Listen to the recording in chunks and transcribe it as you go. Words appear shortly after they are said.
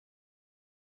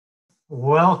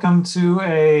Welcome to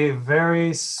a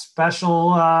very special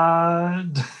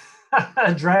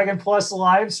Dragon Plus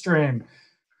live stream.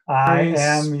 I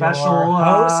am special your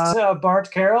host, Bart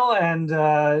Carroll,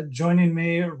 and joining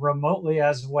me remotely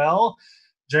as well,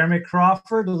 Jeremy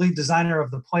Crawford, lead designer of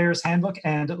the Player's Handbook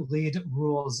and lead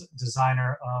rules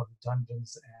designer of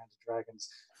Dungeons and Dragons.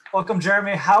 Welcome,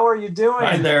 Jeremy. How are you doing?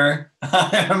 Hi there.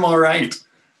 I'm all right.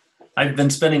 I've been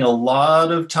spending a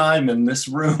lot of time in this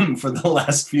room for the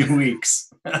last few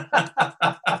weeks.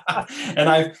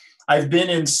 And I've been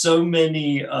in so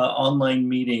many online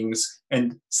meetings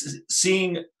and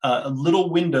seeing little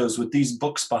windows with these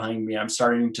books behind me. I'm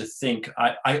starting to think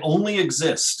I only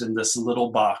exist in this little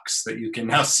box that you can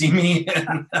now see me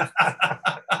in.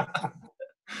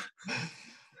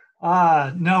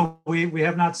 No, we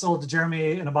have not sold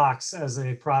Jeremy in a box as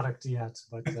a product yet,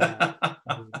 but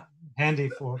handy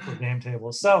for game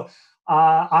tables. So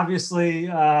obviously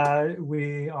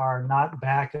we are not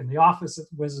back in the office at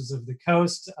Wizards of the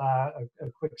Coast. A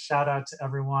quick shout out to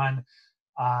everyone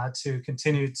to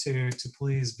continue to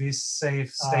please be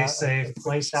safe, stay safe,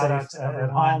 play shout out to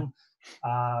everyone.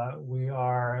 We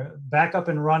are back up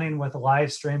and running with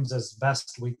live streams as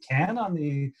best we can on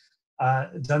the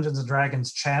Dungeons and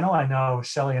Dragons channel. I know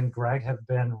Shelly and Greg have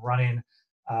been running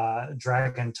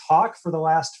Dragon Talk for the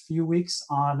last few weeks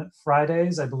on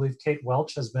Fridays. I believe Kate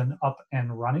Welch has been up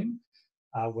and running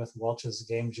with Welch's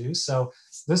Game Juice. So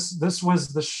this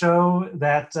was the show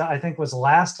that I think was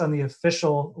last on the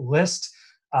official list.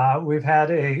 We've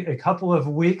had a couple of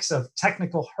weeks of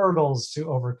technical hurdles to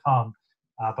overcome,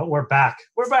 but we're back.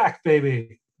 We're back,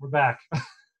 baby. We're back.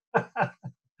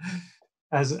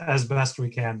 as best we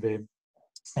can be.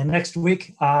 And next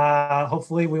week,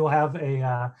 hopefully we will have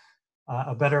a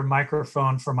better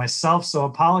microphone for myself. So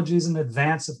apologies in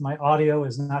advance if my audio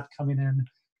is not coming in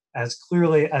as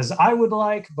clearly as I would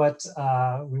like, but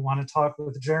we want to talk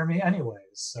with Jeremy anyways.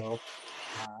 So,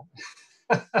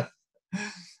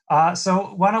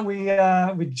 so why don't we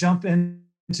jump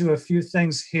into a few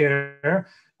things here.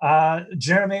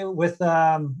 Jeremy, with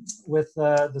the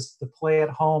play at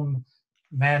home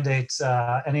mandate,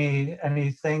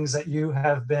 any things that you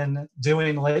have been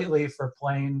doing lately for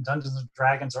playing Dungeons and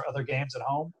Dragons or other games at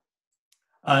home?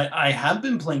 I have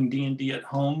been playing D&D at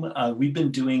home. We've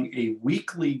been doing a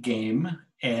weekly game,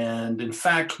 and in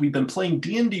fact, we've been playing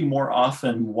D&D more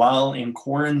often while in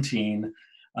quarantine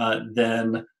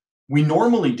than we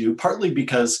normally do, partly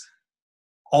because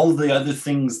all the other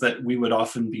things that we would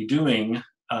often be doing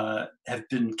have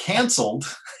been canceled,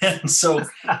 and so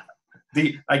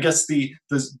I guess the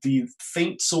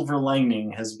faint silver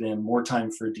lining has been more time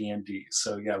for D&D.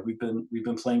 So yeah, we've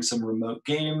been playing some remote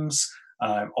games.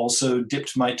 I've also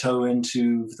dipped my toe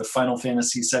into the Final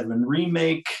Fantasy VII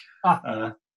remake.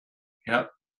 Yeah,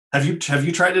 have you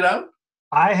tried it out?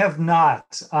 I have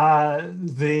not.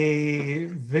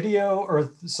 The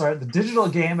digital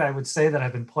game I would say that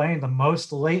I've been playing the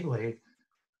most lately,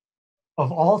 of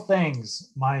all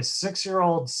things, my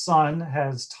 6-year-old son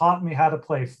has taught me how to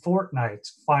play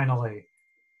Fortnite, finally.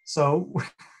 So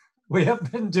we have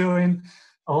been doing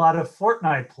a lot of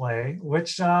Fortnite play,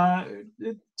 which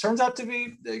it turns out to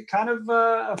be kind of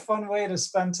a fun way to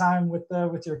spend time with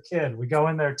your kid. We go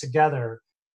in there together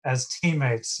as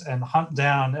teammates and hunt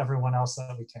down everyone else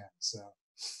that we can. So.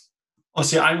 Oh,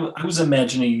 see, I was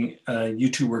imagining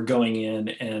you two were going in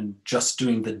and just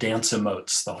doing the dance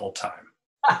emotes the whole time.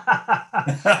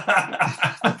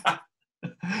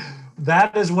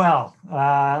 That as well,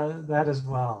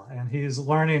 and he's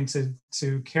learning to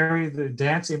carry the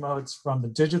dance emotes from the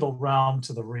digital realm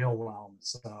to the real realm.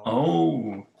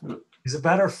 So he's a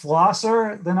better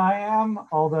flosser than I am,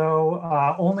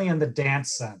 although only in the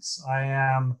dance sense. I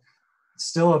am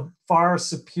still a far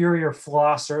superior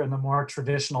flosser in the more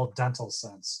traditional dental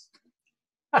sense.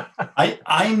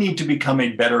 I need to become a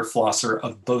better flosser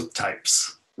of both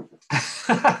types.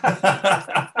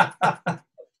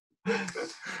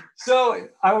 So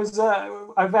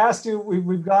I've asked you,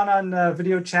 we've gone on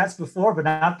video chats before, but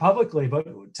not publicly, but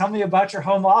tell me about your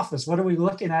home office. What are we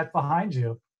looking at behind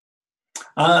you?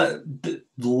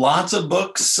 Lots of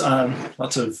books,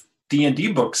 lots of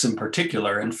D&D books in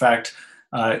particular. In fact,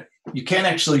 you can't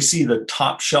actually see the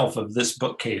top shelf of this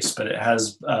bookcase, but it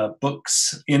has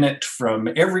books in it from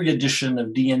every edition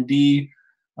of D&D.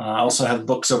 I also have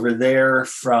books over there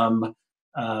from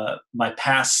my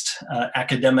past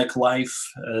academic life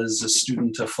as a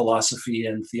student of philosophy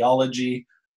and theology.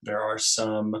 There are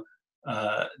some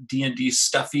D&D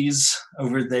stuffies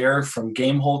over there from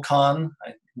Gamehole Con. I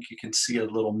think you can see a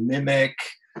little mimic,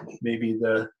 maybe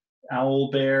the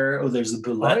owl bear. Oh, there's the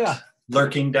boulette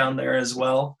lurking down there as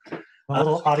well. A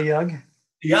little Adiug.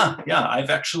 Yeah. I've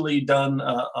actually done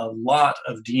a lot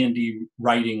of D&D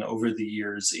writing over the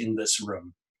years in this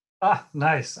room. Ah,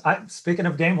 nice. Speaking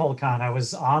of GameholdCon, I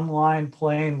was online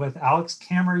playing with Alex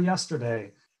Kammer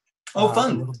yesterday. Oh, A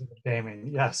fun. little bit of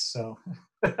gaming, yes. So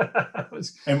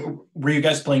And were you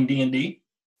guys playing D&D?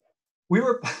 we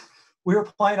were we were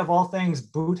playing, of all things,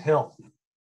 Boot Hill.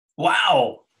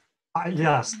 Wow.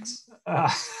 Yes.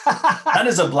 That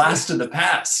is a blast to the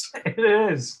past. It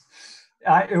is.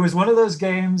 It was one of those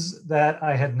games that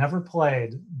I had never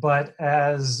played, but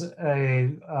as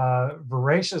a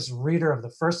voracious reader of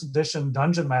the first edition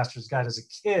Dungeon Master's Guide as a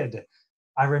kid,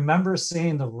 I remember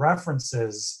seeing the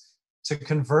references to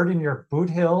converting your Boot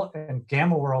Hill and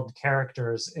Gamma World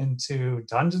characters into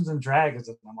Dungeons and Dragons.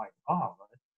 And I'm like, oh, what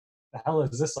the hell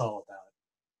is this all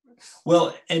about?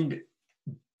 Well, and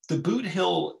the Boot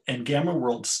Hill and Gamma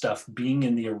World stuff being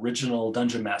in the original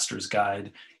Dungeon Master's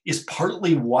Guide is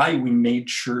partly why we made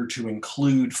sure to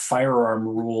include firearm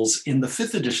rules in the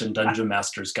 5th edition Dungeon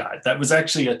Master's Guide. That was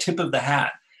actually a tip of the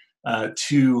hat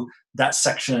to that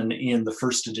section in the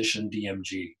 1st edition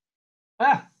DMG.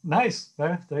 Ah, nice.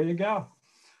 There you go.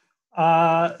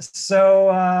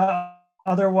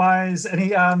 Otherwise, any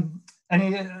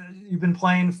you've been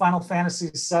playing Final Fantasy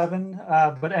VII,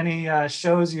 but any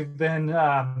shows you've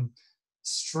been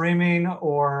streaming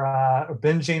or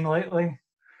binging lately?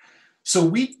 So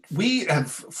we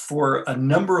have for a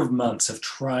number of months have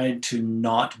tried to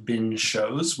not binge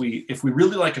shows. If we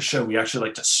really like a show, we actually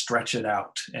like to stretch it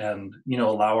out and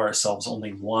allow ourselves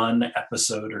only one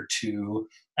episode or two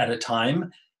at a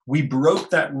time. We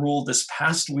broke that rule this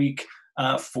past week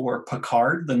for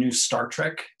Picard, the new Star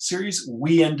Trek series.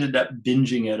 We ended up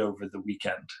binging it over the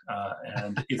weekend.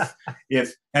 And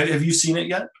if have you seen it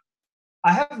yet?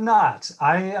 I have not.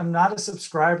 I am not a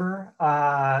subscriber.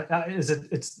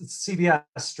 It's CBS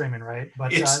streaming, right?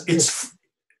 But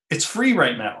it's free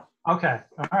right now. Okay.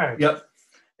 All right. Yep.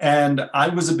 And I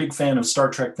was a big fan of Star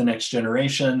Trek: The Next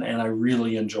Generation, and I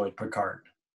really enjoyed Picard.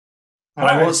 But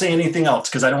I won't say anything else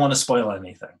because I don't want to spoil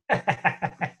anything.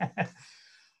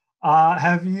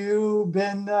 Have you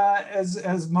been,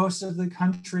 as most of the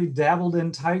country, dabbled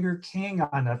in Tiger King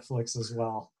on Netflix as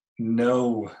well?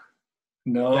 No.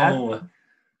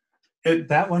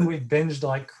 That one we binged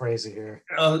like crazy here.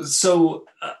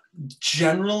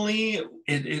 Generally,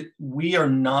 we are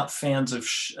not fans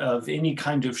of any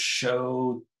kind of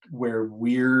show where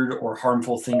weird or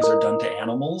harmful things are done to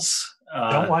animals.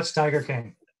 Don't watch Tiger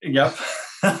King. Yep.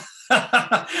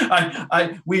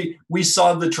 We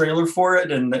saw the trailer for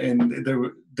it, and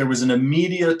there was an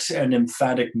immediate and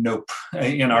emphatic nope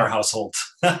in our household.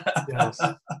 Yes.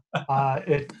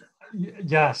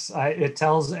 It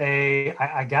tells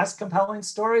I guess compelling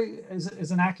story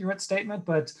is an accurate statement,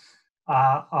 but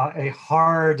a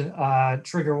hard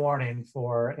trigger warning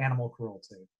for animal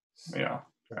cruelty. Yeah.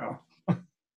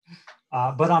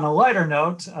 But on a lighter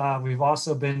note, we've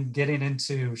also been getting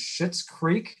into Schitt's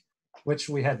Creek, which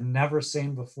we had never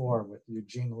seen before with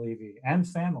Eugene Levy and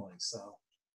family. So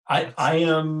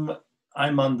I'm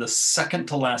on the second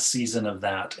to last season of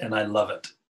that, and I love it.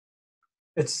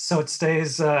 It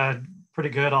stays pretty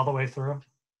good all the way through.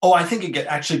 Oh, I think it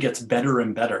actually gets better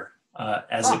and better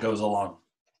as it goes along.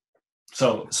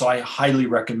 So I highly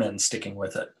recommend sticking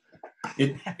with it.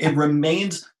 It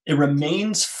remains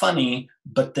funny,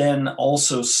 but then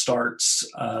also starts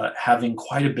having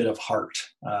quite a bit of heart.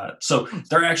 So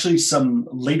there are actually some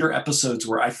later episodes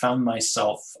where I found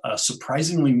myself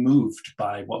surprisingly moved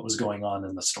by what was going on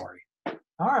in the story.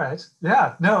 All right.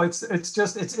 Yeah. No, it's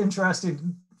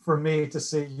interesting for me to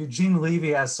see Eugene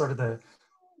Levy as sort of the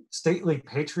stately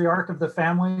patriarch of the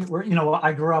family, where,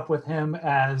 I grew up with him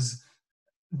as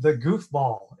the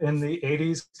goofball in the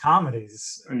 80s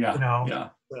comedies. Yeah.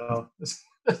 So this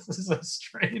is a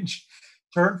strange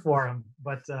turn for him,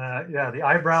 but the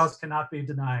eyebrows cannot be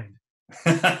denied.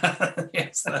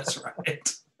 Yes, that's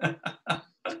right.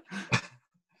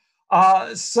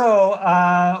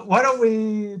 Why don't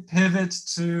we pivot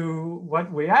to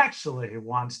what we actually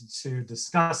wanted to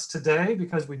discuss today,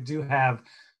 because we do have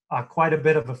quite a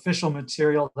bit of official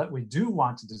material that we do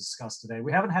want to discuss today.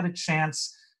 We haven't had a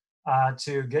chance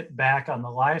to get back on the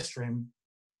live stream.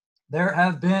 There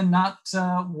have been not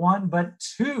one, but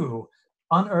two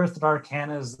Unearthed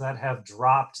Arcanas that have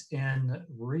dropped in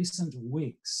recent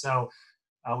weeks. So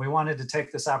we wanted to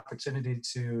take this opportunity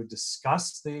to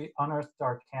discuss the Unearthed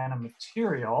Arcana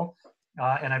material.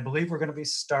 And I believe we're going to be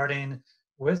starting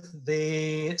with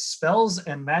the Spells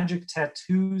and Magic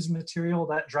Tattoos material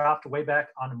that dropped way back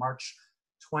on March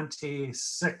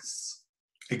 26th.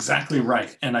 Exactly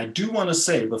right. And I do want to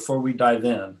say before we dive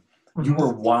in you Mhm.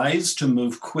 were wise to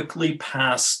move quickly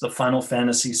past the Final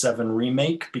Fantasy VII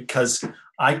remake, because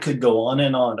I could go on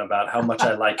and on about how much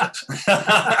I like it.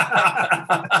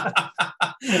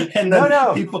 And No, then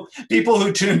no. people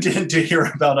who tuned in to hear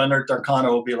about Unearthed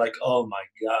Arcana will be like, oh my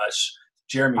gosh,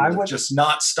 Jeremy I will would. just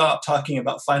not stop talking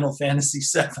about Final Fantasy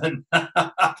VII.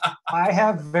 I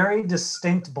have very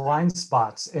distinct blind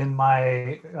spots in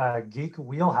my geek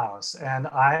wheelhouse, and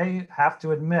I have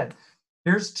to admit,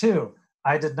 here's two.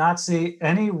 I did not see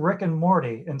any Rick and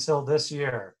Morty until this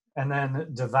year, and then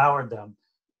devoured them.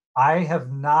 I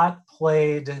have not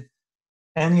played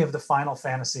any of the Final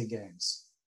Fantasy games.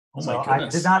 Oh my So I did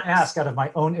goodness. not ask out of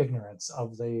my own ignorance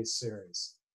of the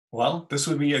series. Well, this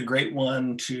would be a great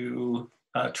one to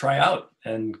try out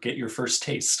and get your first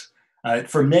taste.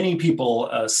 For many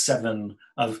people, seven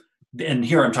of, and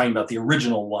here I'm talking about the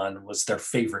original one, was their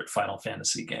favorite Final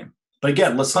Fantasy game. But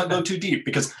again, let's not go too deep,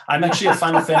 because I'm actually a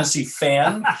Final Fantasy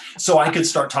fan, so I could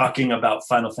start talking about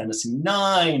Final Fantasy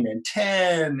 9 and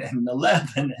 10 and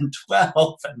 11 and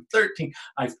 12 and 13.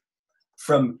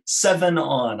 From 7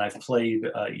 on, I've played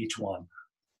each one.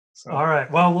 So. All right.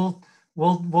 Well,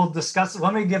 we'll discuss.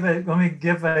 Let me give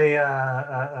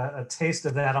a taste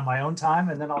of that on my own time,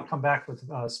 and then I'll come back with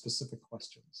specific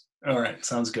questions. All right,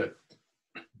 sounds good.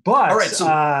 But All right, so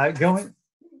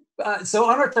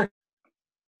so Unearthed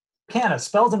Arcana,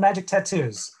 spells and magic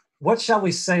tattoos. What shall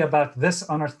we say about this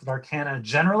Unearthed Arcana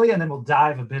generally, and then we'll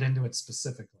dive a bit into it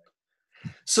specifically.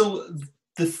 So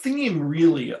the theme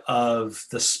really of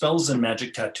the spells and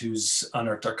magic tattoos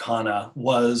Unearthed Arcana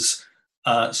was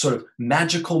sort of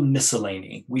magical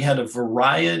miscellany. We had a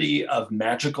variety of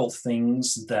magical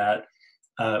things that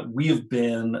we have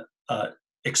been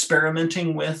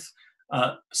experimenting with.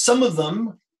 Some of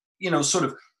them, sort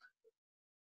of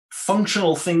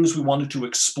functional things we wanted to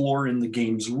explore in the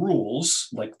game's rules,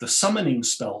 like the summoning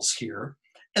spells here.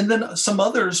 And then some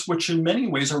others, which in many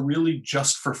ways are really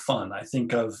just for fun. I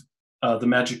think of the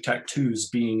magic tattoos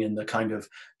being in the kind of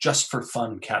just for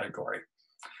fun category.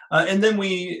 And then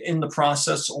we, in the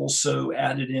process, also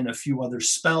added in a few other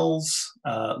spells,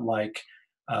 like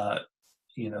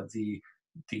the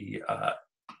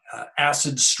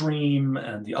acid stream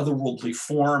and the otherworldly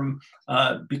form,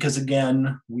 because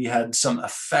again, we had some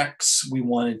effects we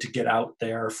wanted to get out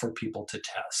there for people to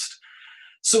test.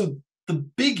 So the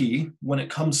biggie when it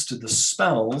comes to the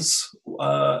spells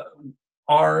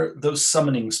are those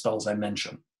summoning spells I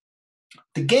mentioned.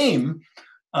 The game,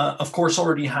 of course,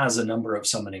 already has a number of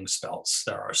summoning spells.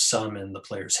 There are some in the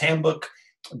player's handbook.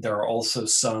 There are also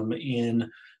some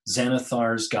in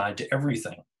Xanathar's Guide to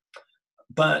Everything.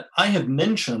 But I have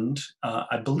mentioned,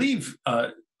 I believe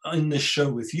in this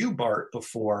show with you, Bart,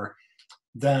 before,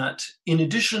 that in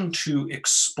addition to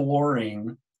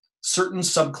exploring certain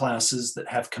subclasses that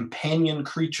have companion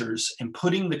creatures and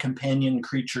putting the companion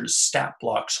creatures' stat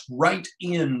blocks right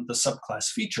in the subclass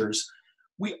features,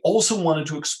 we also wanted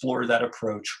to explore that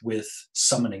approach with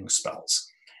summoning spells.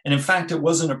 And in fact, it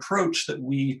was an approach that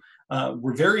we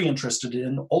were very interested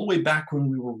in all the way back when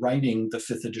we were writing the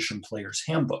 5th edition Player's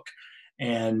Handbook.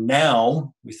 And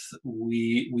now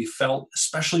we felt,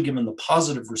 especially given the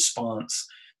positive response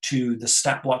to the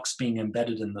stat blocks being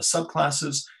embedded in the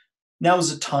subclasses, now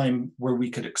is a time where we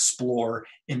could explore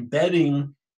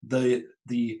embedding the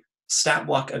stat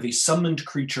block of a summoned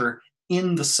creature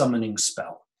in the summoning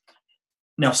spell.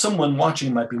 Now, someone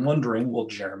watching might be wondering, well,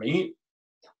 Jeremy,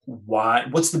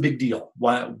 what's the big deal?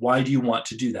 Why do you want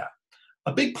to do that?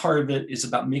 A big part of it is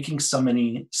about making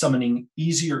summoning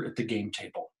easier at the game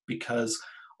table, because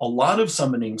a lot of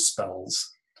summoning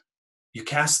spells, you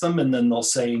cast them and then they'll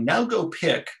say, now go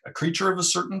pick a creature of a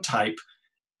certain type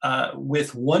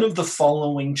with one of the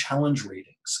following challenge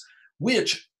ratings,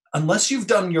 which, unless you've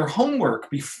done your homework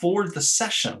before the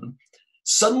session,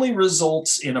 suddenly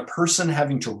results in a person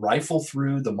having to rifle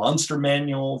through the monster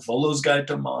manual, Volo's Guide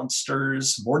to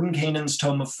Monsters, Mordenkainen's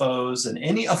Tome of Foes, and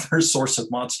any other source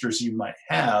of monsters you might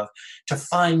have to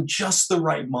find just the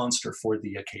right monster for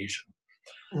the occasion.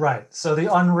 Right. So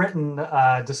the unwritten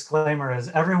disclaimer is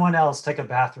everyone else take a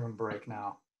bathroom break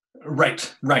now.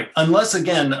 Right. Unless,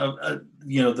 again,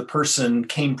 the person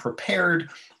came prepared,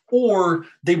 or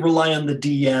they rely on the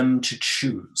DM to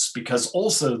choose, because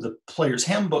also the player's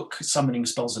handbook summoning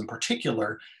spells in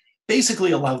particular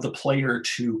basically allow the player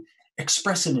to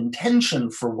express an intention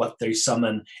for what they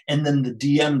summon, and then the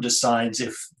DM decides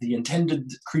if the intended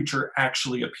creature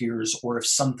actually appears or if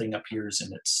something appears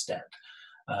in its stead.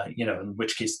 In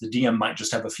which case the DM might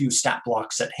just have a few stat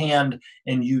blocks at hand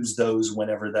and use those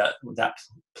whenever that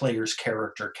player's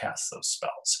character casts those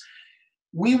spells.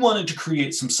 We wanted to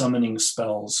create some summoning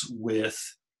spells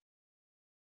with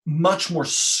much more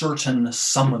certain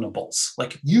summonables.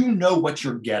 Like, you know what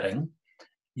you're getting.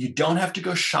 You don't have to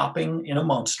go shopping in a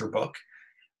monster book.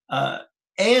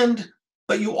 And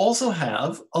but you also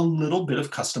have a little bit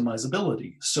of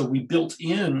customizability. So we built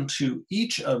into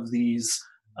each of these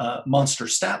monster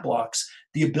stat blocks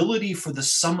the ability for the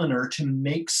summoner to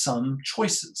make some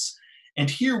choices. And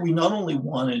here we not only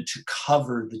wanted to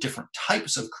cover the different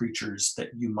types of creatures that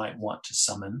you might want to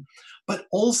summon, but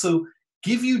also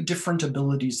give you different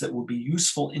abilities that will be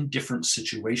useful in different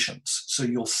situations. So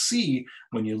you'll see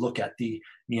when you look at the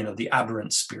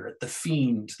aberrant spirit, the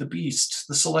fiend, the beast,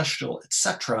 the celestial,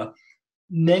 etc.,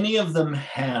 many of them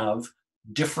have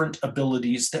different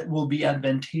abilities that will be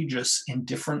advantageous in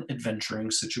different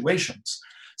adventuring situations.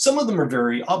 Some of them are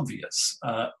very obvious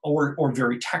or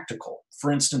very tactical.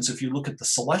 For instance, if you look at the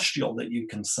celestial that you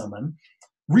can summon,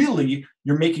 really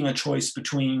you're making a choice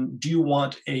between, do you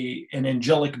want an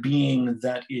angelic being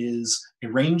that is a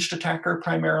ranged attacker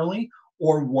primarily,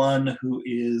 or one who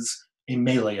is a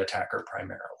melee attacker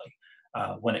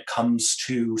primarily? When it comes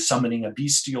to summoning a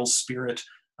bestial spirit,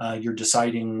 you're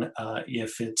deciding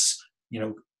if it's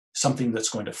something that's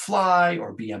going to fly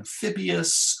or be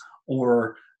amphibious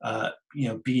or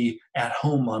be at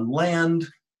home on land.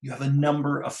 You have a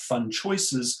number of fun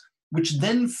choices, which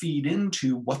then feed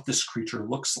into what this creature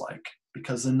looks like.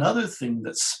 Because another thing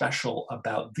that's special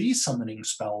about these summoning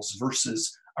spells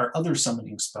versus our other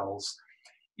summoning spells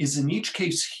is, in each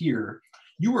case here,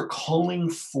 you are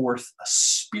calling forth a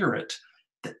spirit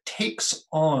that takes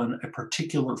on a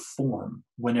particular form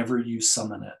whenever you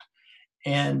summon it.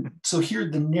 And so here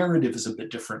the narrative is a bit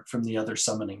different from the other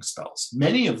summoning spells.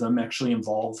 Many of them actually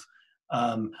involve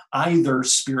either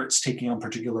spirits taking on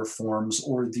particular forms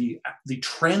or the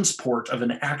transport of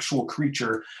an actual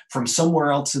creature from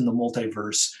somewhere else in the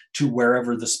multiverse to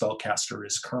wherever the spellcaster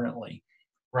is currently.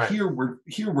 Right. Here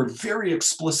we're very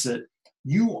explicit.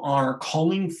 You are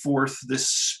calling forth this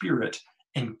spirit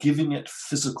and giving it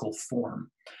physical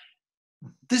form.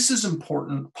 This is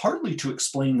important partly to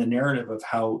explain the narrative of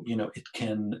how it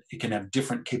can have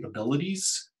different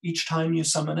capabilities each time you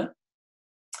summon it.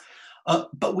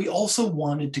 But we also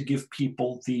wanted to give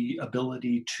people the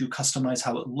ability to customize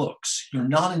how it looks. You're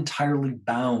not entirely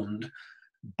bound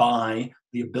by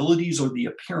the abilities or the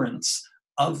appearance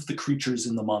of the creatures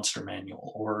in the monster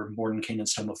manual or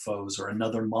Mordenkainen's Tome of Foes or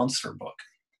another monster book.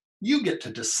 You get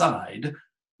to decide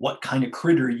what kind of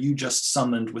critter you just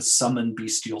summoned with Summon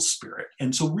Bestial Spirit.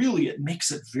 And so really it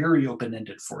makes it very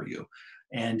open-ended for you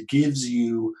and gives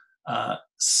you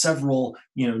several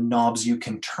knobs you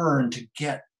can turn to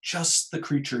get just the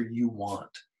creature you want.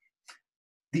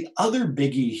 The other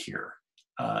biggie here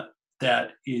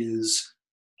that is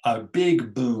a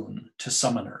big boon to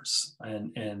summoners,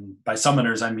 and by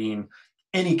summoners I mean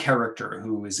any character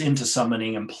who is into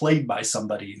summoning and played by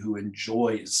somebody who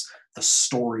enjoys the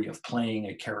story of playing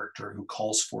a character who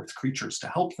calls forth creatures to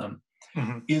help them,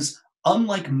 is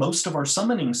unlike most of our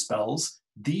summoning spells,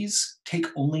 these take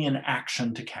only an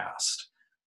action to cast.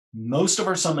 Most of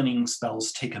our summoning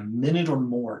spells take a minute or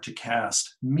more to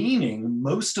cast, meaning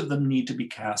most of them need to be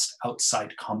cast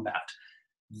outside combat.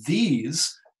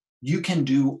 These you can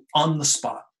do on the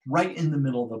spot, right in the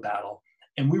middle of a battle.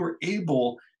 And we were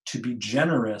able to be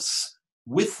generous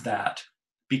with that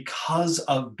because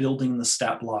of building the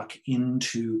stat block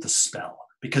into the spell.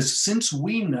 Because since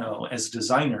we know as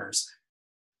designers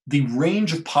the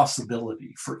range of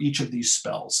possibility for each of these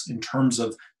spells in terms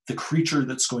of the creature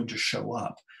that's going to show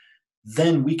up,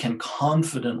 then we can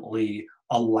confidently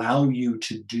allow you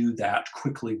to do that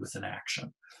quickly with an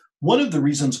action. One of the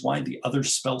reasons why the other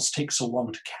spells take so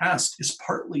long to cast is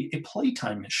partly a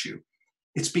playtime issue.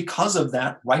 It's because of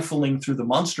that rifling through the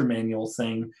monster manual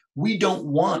thing. We don't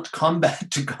want combat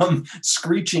to come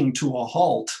screeching to a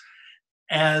halt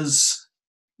as,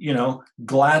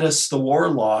 Gladys the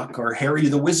Warlock or Harry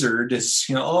the Wizard is,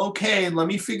 okay, let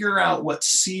me figure out what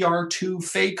CR2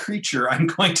 Fey creature I'm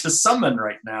going to summon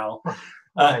right now.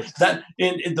 Right. That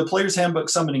in the Player's Handbook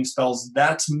summoning spells,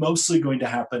 that's mostly going to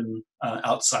happen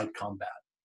outside combat.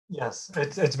 Yes,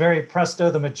 it's very Presto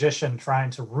the Magician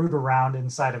trying to root around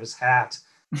inside of his hat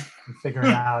and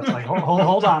figuring out, like,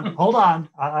 hold on,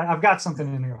 I've got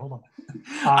something in here. Hold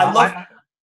on.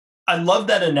 I love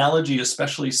that analogy,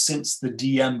 especially since the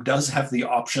DM does have the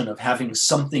option of having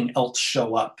something else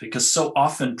show up, because so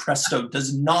often Presto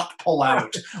does not pull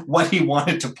out what he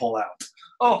wanted to pull out.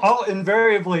 Oh,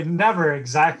 invariably never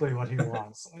exactly what he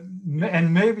wants.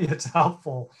 And maybe it's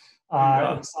helpful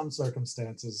in some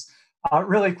circumstances.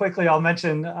 Really quickly, I'll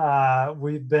mention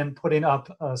we've been putting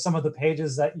up some of the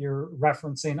pages that you're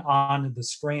referencing on the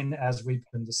screen as we've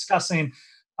been discussing.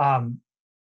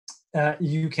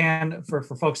 You can, for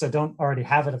folks that don't already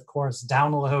have it, of course,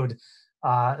 download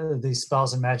the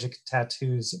Spells and Magic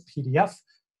Tattoos PDF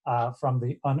from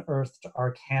the Unearthed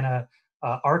Arcana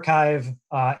archive.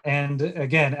 And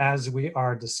again, as we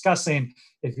are discussing,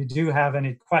 if you do have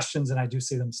any questions, and I do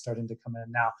see them starting to come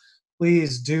in now,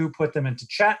 please do put them into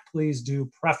chat. Please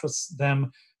do preface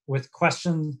them with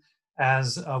questions,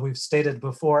 as we've stated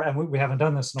before, and we haven't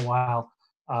done this in a while.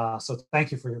 So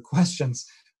thank you for your questions.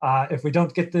 If we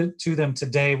don't get to them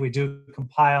today, we do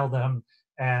compile them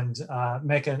and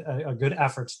make a good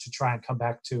effort to try and come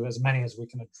back to as many as we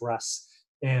can address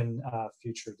in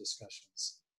future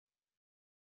discussions.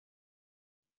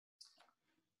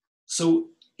 So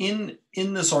in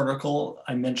this article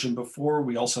I mentioned before,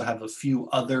 we also have a few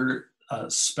other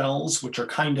spells which are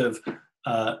kind of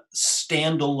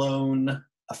standalone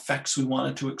effects we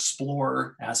wanted to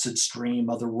explore: Acid Stream,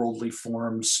 Otherworldly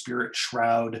Form, Spirit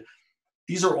Shroud.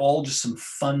 These are all just some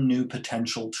fun new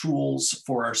potential tools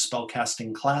for our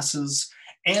spellcasting classes.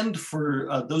 And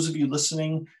for those of you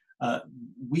listening,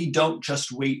 we don't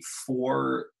just wait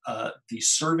for the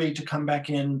survey to come back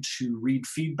in to read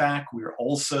feedback. We're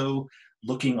also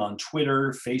looking on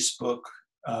Twitter, Facebook,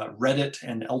 Reddit,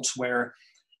 and elsewhere.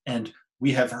 And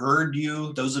we have heard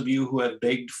you, those of you who have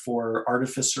begged for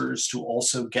artificers to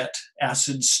also get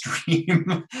Acid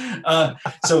Stream.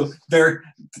 So there,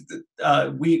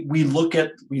 we look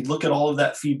at all of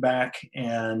that feedback,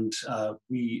 and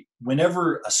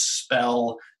whenever a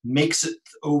spell makes it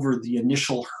over the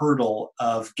initial hurdle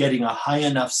of getting a high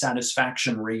enough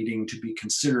satisfaction rating to be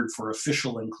considered for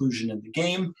official inclusion in the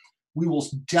game, we will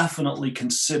definitely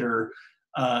consider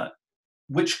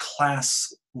which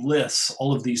class lists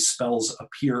all of these spells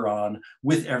appear on,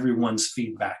 with everyone's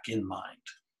feedback in mind.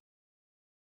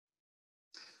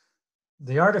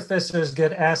 The artificers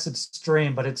get Acid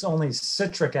Stream, but it's only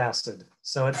citric acid,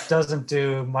 so it doesn't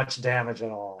do much damage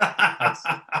at all.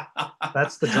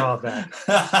 That's the drawback.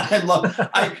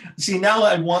 I see, now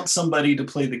I want somebody to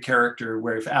play the character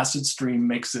where if Acid Stream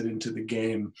makes it into the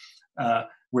game,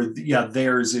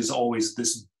 theirs is always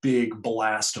this big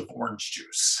blast of orange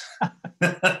juice.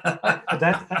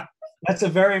 That's a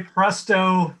very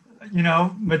presto,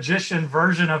 magician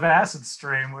version of Acid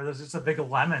Stream, where there's just a big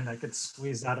lemon that gets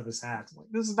squeezed out of his hat. Like,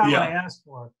 this is not what I asked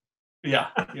for. Yeah,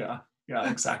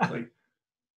 exactly.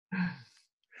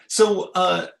 So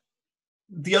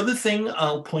the other thing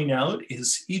I'll point out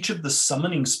is each of the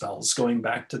summoning spells, going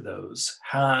back to those,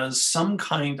 has some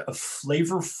kind of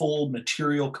flavorful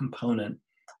material component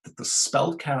that the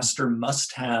spellcaster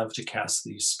must have to cast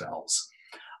these spells.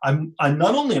 I'm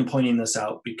not only pointing this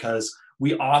out because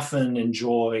we often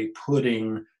enjoy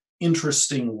putting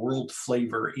interesting world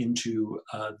flavor into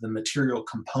the material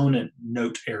component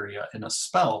note area in a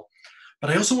spell, but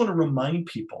I also want to remind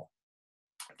people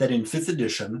that in 5th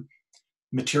edition,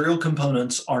 material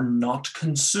components are not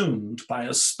consumed by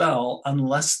a spell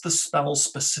unless the spell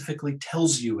specifically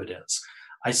tells you it is.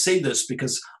 I say this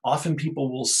because often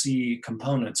people will see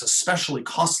components, especially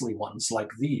costly ones like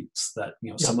these, that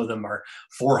some of them are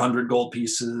 400 gold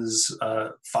pieces,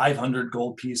 500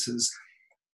 gold pieces.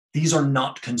 These are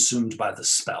not consumed by the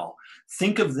spell.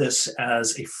 Think of this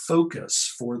as a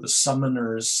focus for the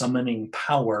summoner's summoning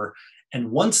power, and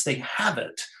once they have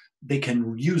it, they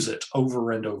can use it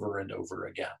over and over and over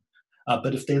again.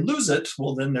 But if they lose it,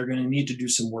 well, then they're going to need to do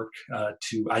some work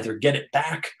to either get it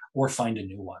back or find a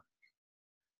new one.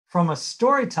 From a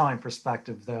storytelling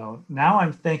perspective, though, now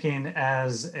I'm thinking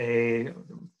as a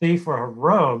thief or a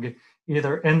rogue,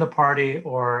 either in the party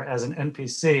or as an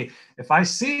NPC. If I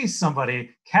see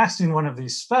somebody casting one of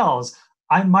these spells,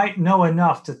 I might know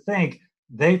enough to think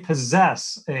they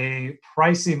possess a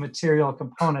pricey material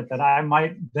component that I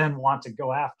might then want to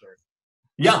go after.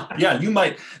 Yeah, you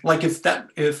might, like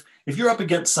if you're up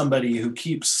against somebody who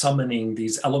keeps summoning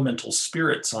these elemental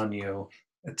spirits on you,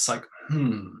 it's like,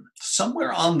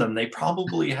 somewhere on them, they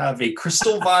probably have a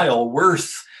crystal vial worth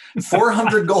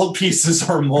 400 gold pieces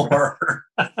or more.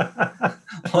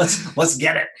 Let's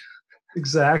get it.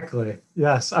 Exactly.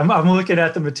 Yes, I'm looking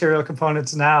at the material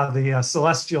components now. The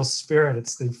Celestial Spirit,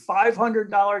 it's the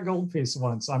 $500 gold piece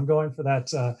one. So I'm going for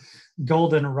that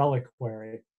golden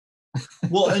reliquary.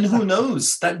 Well, and who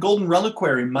knows? That golden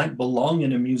reliquary might belong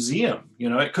in a museum.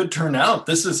 It could turn out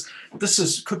this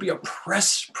could be a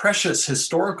precious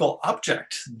historical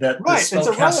object that the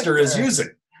spellcaster is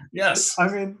using. Yes. I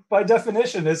mean, by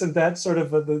definition, isn't that sort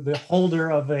of the holder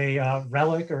of a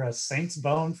relic or a saint's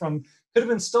bone could have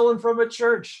been stolen from a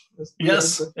church?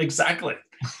 Yes, exactly.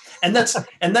 And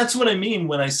that's what I mean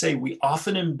when I say we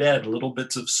often embed little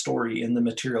bits of story in the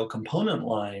material component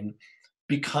line,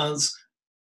 because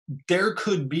there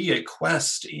could be a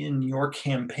quest in your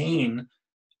campaign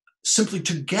simply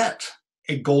to get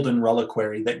a golden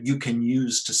reliquary that you can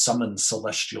use to summon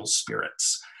celestial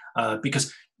spirits,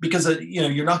 because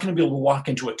you're not going to be able to walk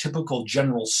into a typical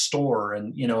general store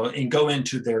and go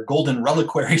into their golden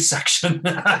reliquary section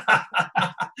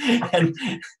and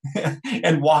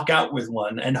and walk out with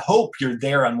one and hope you're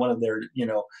there on one of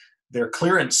their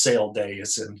clearance sale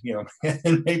days, and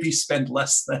and maybe spend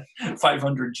less than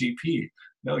 500 GP.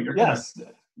 No, you're Yes.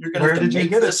 gonna have to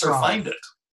make this or find it.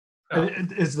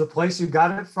 Is the place you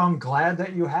got it from glad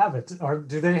that you have it? Or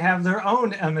do they have their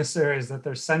own emissaries that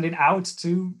they're sending out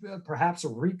to perhaps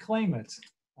reclaim it?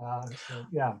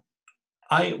 Yeah.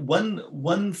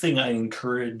 One thing I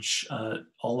encourage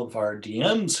all of our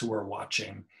DMs who are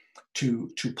watching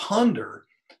to ponder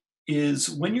is,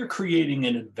 when you're creating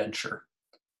an adventure,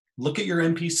 look at your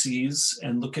NPCs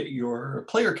and look at your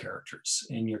player characters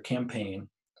in your campaign.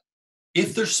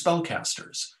 If they're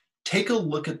spellcasters, take a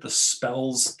look at the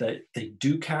spells that they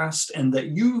do cast and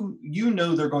that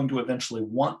they're going to eventually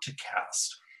want to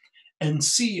cast, and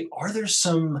see, are there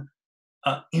some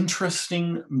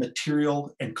interesting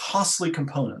material and costly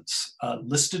components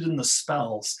listed in the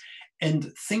spells,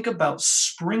 and think about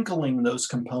sprinkling those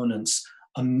components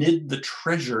amid the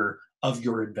treasure of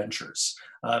your adventures,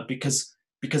 because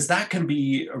that can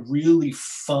be a really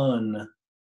fun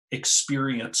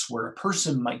experience where a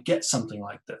person might get something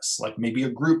like this. Like maybe a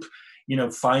group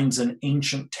finds an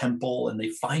ancient temple and they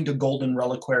find a golden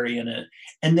reliquary in it,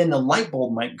 and then a light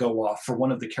bulb might go off for one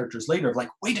of the characters later, like,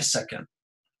 wait a second,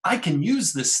 I can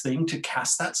use this thing to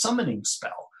cast that summoning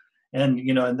spell. And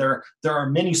and there are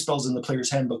many spells in the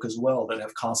player's handbook as well that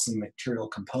have costly material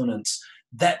components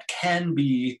that can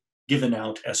be given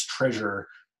out as treasure.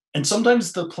 And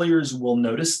sometimes the players will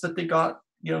notice that they got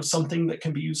something that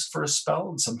can be used for a spell,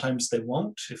 and sometimes they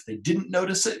won't. If they didn't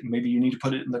notice it, maybe you need to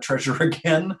put it in the treasure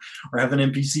again, or have an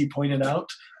NPC point it out.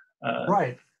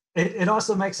 Right. It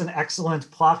also makes an excellent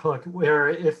plot hook, where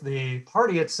if the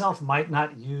party itself might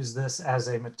not use this as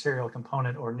a material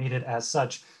component or need it as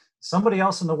such, somebody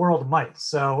else in the world might.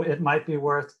 So it might be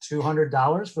worth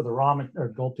 $200 for the or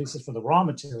gold pieces for the raw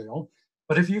material.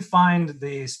 But if you find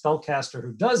the spellcaster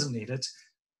who does need it,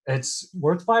 it's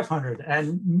worth 500.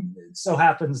 And it so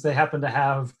happens they happen to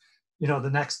have, the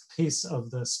next piece of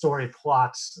the story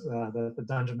plot that the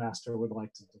dungeon master would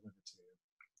like to deliver to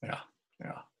you.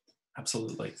 Yeah,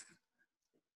 absolutely.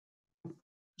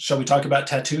 Shall we talk about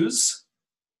tattoos?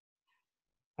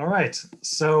 All right.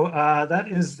 So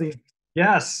that is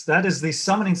the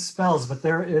summoning spells, but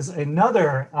there is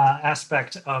another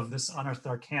aspect of this Unearthed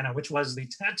Arcana, which was the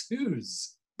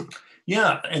tattoos.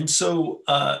 Yeah, and so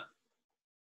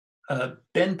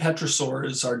Ben Petrosor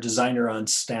is our designer on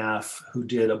staff, who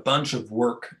did a bunch of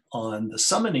work on the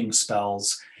summoning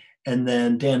spells, and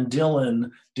then Dan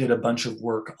Dillon did a bunch of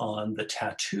work on the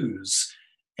tattoos.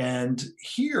 And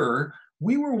here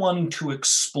we were wanting to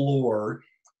explore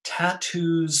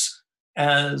tattoos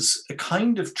as a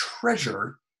kind of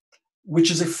treasure,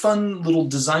 which is a fun little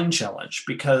design challenge,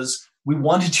 because we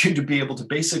wanted you to be able to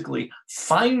basically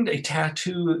find a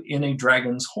tattoo in a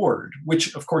dragon's hoard,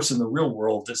 which of course in the real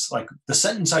world is like, the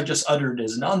sentence I just uttered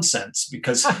is nonsense,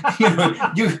 because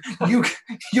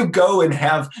you go and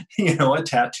have a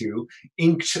tattoo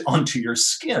inked onto your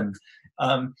skin.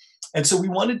 And so we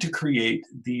wanted to create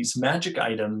these magic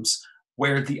items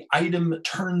where the item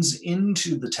turns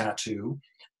into the tattoo.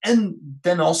 And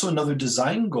then also another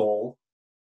design goal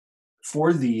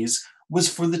for these was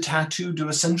for the tattoo to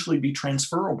essentially be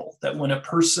transferable, that when a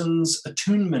person's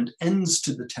attunement ends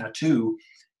to the tattoo,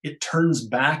 it turns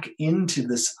back into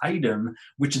this item,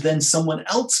 which then someone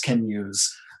else can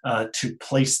use to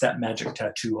place that magic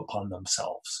tattoo upon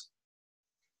themselves.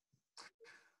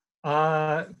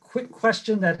 Quick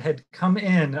question that had come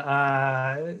in.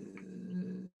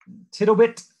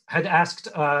 Tittlebit had asked,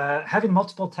 having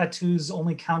multiple tattoos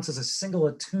only counts as a single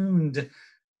attuned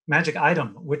magic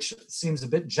item, which seems a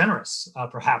bit generous,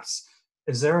 perhaps.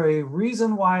 Is there a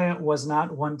reason why it was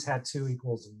not one tattoo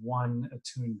equals one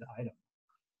attuned item?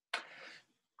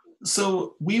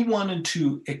 So we wanted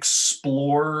to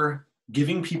explore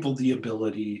giving people the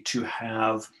ability to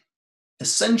have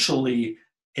essentially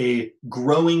a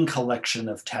growing collection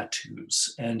of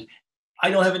tattoos. And I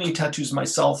don't have any tattoos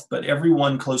myself, but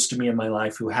everyone close to me in my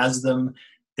life who has them,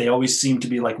 they always seem to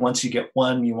be like, once you get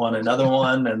one, you want another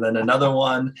one, and then another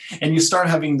one. And you start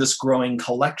having this growing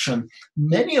collection.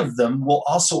 Many of them will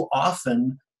also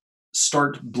often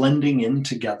start blending in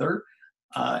together.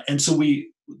 And so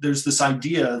there's this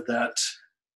idea that,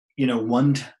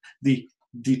 the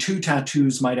the two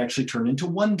tattoos might actually turn into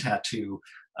one tattoo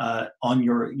on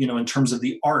your, in terms of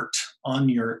the art on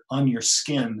your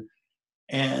skin.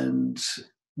 And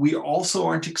we also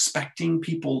aren't expecting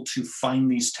people to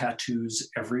find these tattoos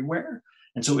everywhere.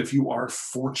 And so if you are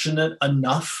fortunate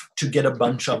enough to get a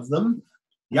bunch of them,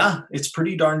 yeah, it's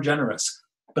pretty darn generous.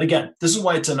 But again, this is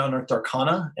why it's an Unearthed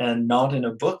Arcana and not in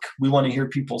a book. We want to hear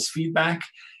people's feedback.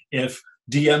 If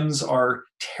DMs are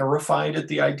terrified at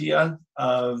the idea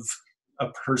of a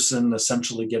person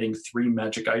essentially getting 3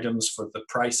 magic items for the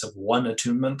price of 1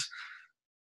 attunement,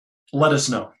 let us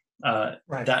know.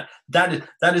 Right.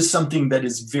 That is something that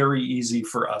is very easy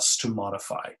for us to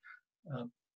modify.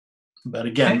 But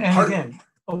again,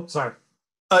 sorry.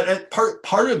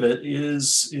 Part of it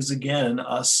is again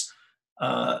us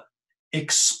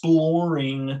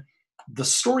exploring the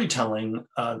storytelling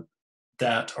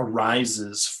that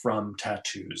arises from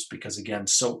tattoos, because again,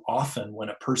 so often when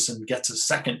a person gets a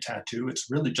second tattoo, it's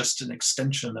really just an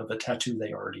extension of a tattoo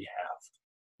they already have.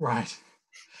 Right.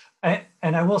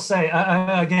 And I will say,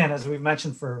 again, as we've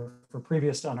mentioned for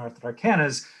previous Unearthed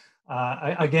Arcanas,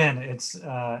 again, it's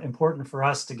important for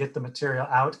us to get the material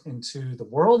out into the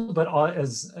world, but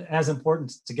as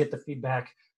important to get the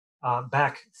feedback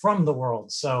back from the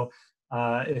world. So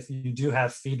if you do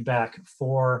have feedback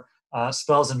for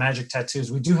spells and magic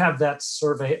tattoos, we do have that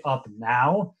survey up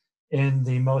now in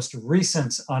the most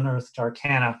recent Unearthed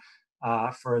Arcana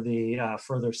for the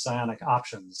further psionic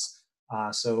options.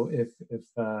 So if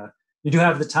you do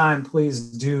have the time, please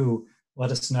do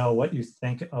let us know what you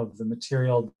think of the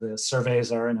material. The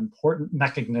surveys are an important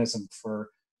mechanism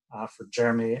for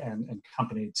Jeremy and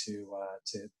company to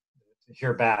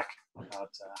hear back about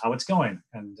how it's going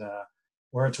and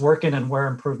where it's working and where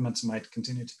improvements might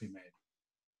continue to be made.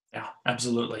 Yeah,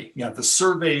 absolutely. Yeah, the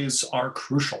surveys are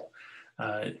crucial,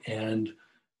 and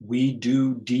we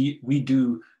do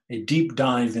a deep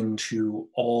dive into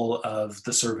all of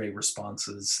the survey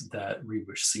responses that we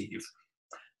receive.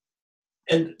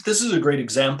 And this is a great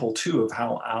example too of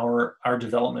how our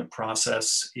development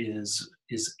process is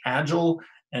agile,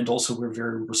 and also we're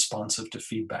very responsive to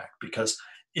feedback, because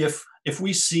if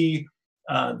we see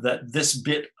that this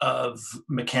bit of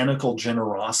mechanical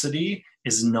generosity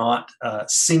is not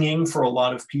singing for a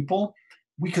lot of people,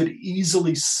 we could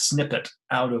easily snip it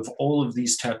out of all of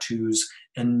these tattoos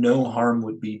and no harm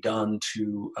would be done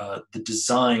to the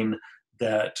design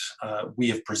that we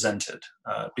have presented,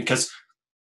 because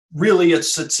really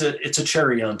it's a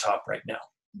cherry on top right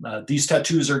now. These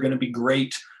tattoos are going to be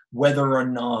great whether or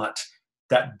not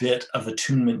that bit of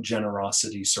attunement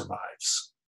generosity survives.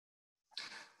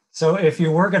 So if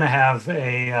you were going to have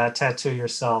a tattoo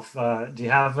yourself, do you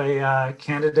have a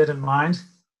candidate in mind?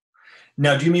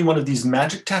 Now, do you mean one of these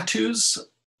magic tattoos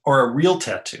or a real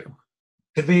tattoo?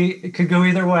 It could go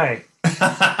either way.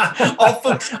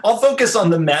 I'll focus on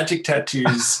the magic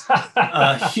tattoos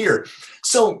here.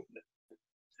 So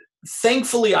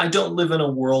thankfully, I don't live in a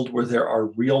world where there are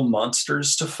real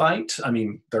monsters to fight. I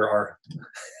mean, there are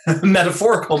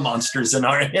metaphorical monsters in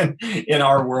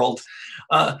our world.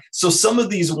 So some of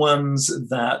these ones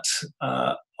that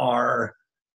are,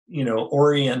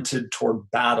 oriented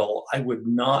toward battle, I would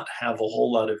not have a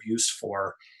whole lot of use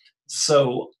for.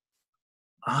 So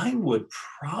I would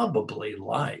probably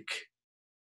like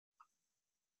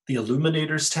the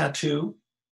Illuminator's tattoo,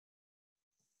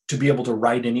 to be able to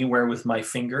write anywhere with my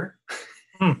finger,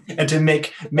 and to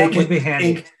make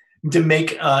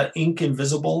ink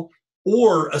invisible.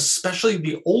 Or especially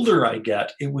the older I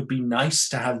get, it would be nice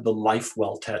to have the Life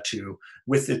Well tattoo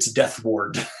with its death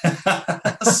ward.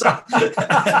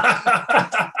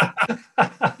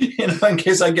 In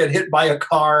case I get hit by a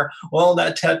car, well,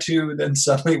 that tattoo then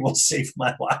suddenly will save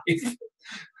my life.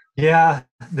 Yeah,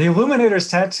 the Illuminator's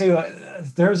tattoo,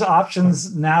 there's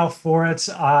options now for it.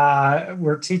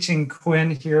 We're teaching Quinn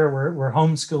here. We're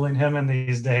homeschooling him in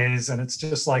these days. And it's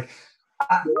just like,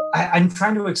 I'm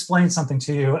trying to explain something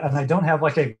to you and I don't have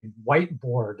like a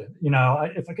whiteboard.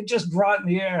 If I could just draw it in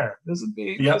the air, this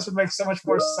would make so much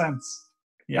more sense.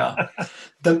 Yeah.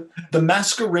 The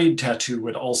Masquerade tattoo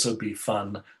would also be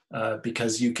fun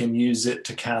because you can use it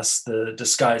to cast the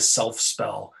Disguise Self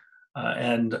spell.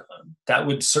 And that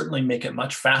would certainly make it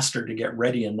much faster to get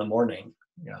ready in the morning.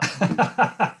 Yeah.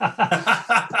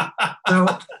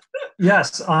 So,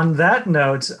 yes, on that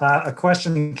note, a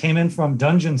question came in from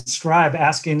Dungeon Scribe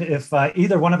asking if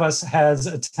either one of us has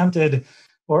attempted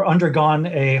or undergone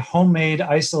a homemade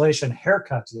isolation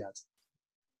haircut yet.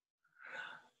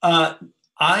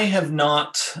 I have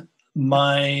not.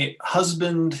 My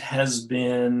husband has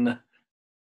been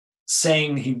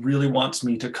saying he really wants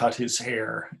me to cut his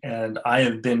hair, and I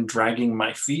have been dragging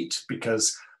my feet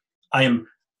because I am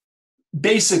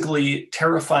basically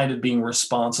terrified of being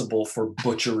responsible for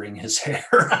butchering his hair.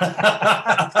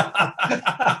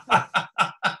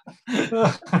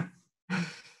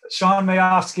 Sean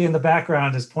Mayofsky in the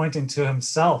background is pointing to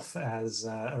himself as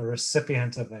a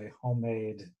recipient of a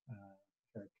homemade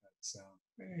haircut. So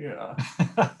yeah.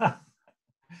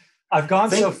 I've gone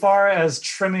so far as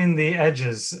trimming the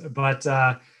edges, but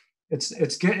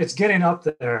it's getting up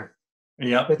there.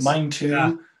 Yeah, mine too.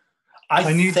 Yeah.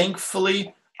 I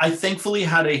thankfully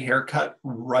had a haircut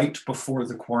right before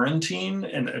the quarantine,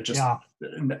 and it just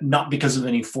not because of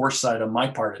any foresight on my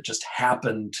part. It just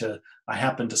happened to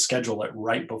schedule it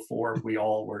right before we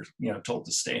all were told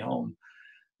to stay home.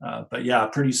 But yeah,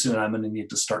 pretty soon I'm going to need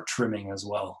to start trimming as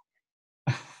well.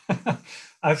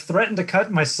 I've threatened to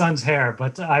cut my son's hair,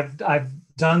 but I've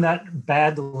done that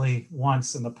badly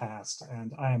once in the past,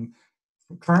 and I'm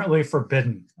currently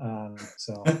forbidden.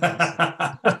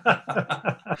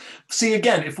 See,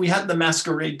 again, if we had the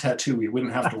masquerade tattoo, we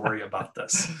wouldn't have to worry about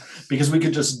this, because we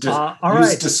could just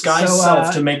use disguise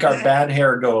self to make our bad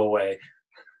hair go away.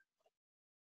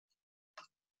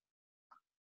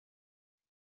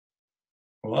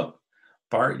 Well,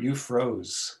 Bart, you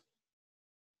froze.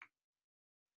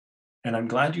 And I'm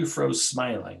glad you froze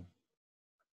smiling.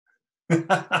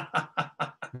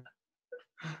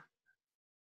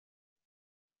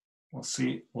 We'll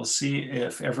see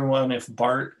if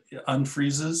Bart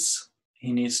unfreezes.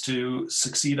 He needs to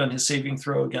succeed on his saving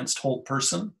throw against hold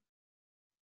person.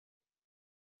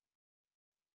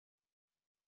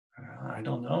 I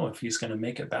don't know if he's going to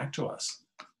make it back to us.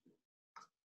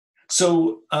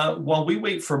 So while we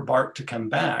wait for Bart to come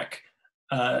back,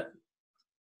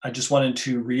 I just wanted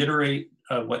to reiterate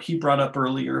what he brought up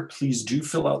earlier. Please do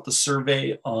fill out the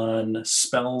survey on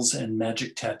spells and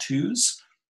magic tattoos.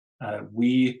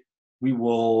 We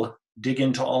will dig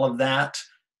into all of that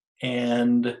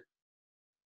and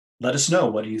let us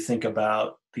know. What do you think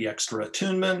about the extra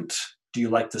attunement? Do you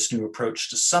like this new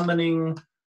approach to summoning?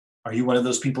 Are you one of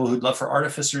those people who'd love for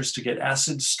artificers to get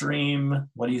acid stream?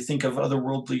 What do you think of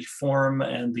otherworldly form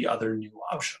and the other new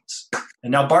options?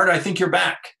 And now, Bart, I think you're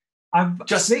back. I'm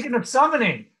just speaking of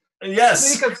summoning.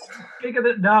 Yes. Speak of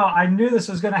it. No, I knew this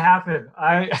was going to happen.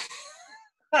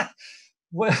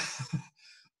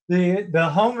 The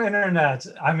home internet.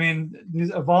 I mean,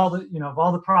 of all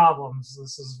the problems,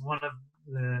 this is one of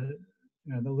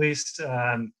the least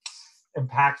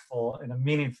impactful in a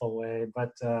meaningful way.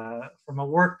 But from a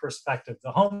work perspective,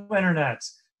 the home internet.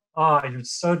 Oh, you're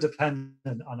so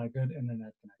dependent on a good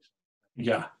internet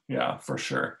connection. Yeah, for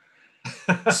sure.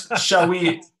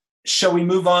 Shall we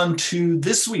move on to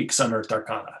this week's Unearthed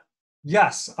Arcana?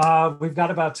 Yes, we've got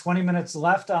about 20 minutes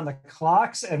left on the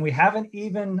clocks, and we haven't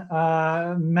even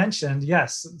mentioned,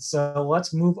 so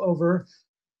let's move over.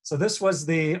 So this was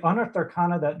the Unearthed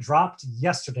Arcana that dropped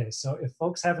yesterday. So if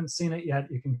folks haven't seen it yet,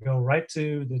 you can go right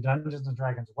to the Dungeons &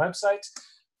 Dragons website.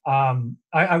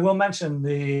 I will mention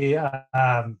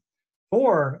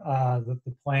for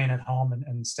the playing at home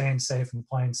and staying safe and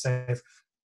playing safe,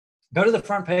 go to the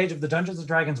front page of the Dungeons &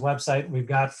 Dragons website. We've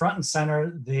got front and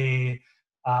center the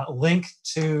link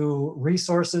to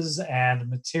resources and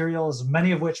materials,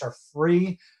 many of which are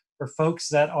free for folks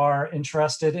that are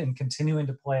interested in continuing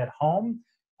to play at home,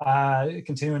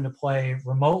 continuing to play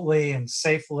remotely and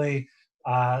safely.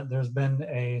 There's been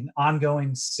an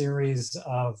ongoing series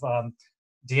of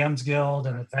DM's Guild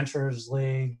and Adventurers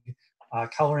League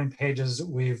coloring pages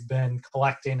we've been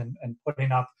collecting and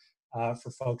putting up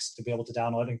for folks to be able to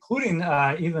download, including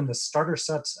even the starter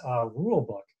set rule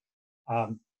book,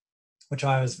 which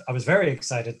I was very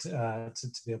excited to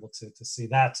be able to see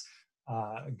that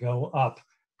go up.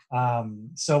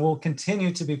 So we'll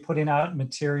continue to be putting out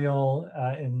material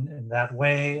in that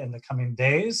way in the coming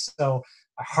days. So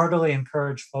I heartily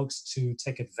encourage folks to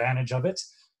take advantage of it.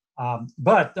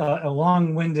 But a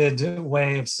long-winded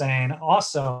way of saying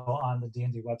also on the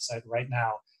D&D website right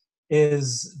now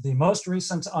is the most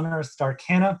recent Unearthed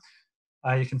Arcana.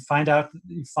 You can find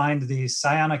the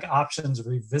Psionic Options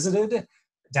Revisited,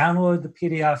 download the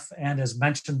PDF, and as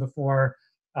mentioned before,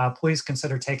 please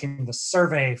consider taking the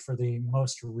survey for the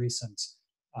most recent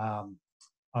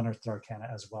Unearthed Arcana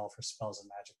as well for Spells and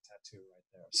Magic Tattoo right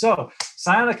there. So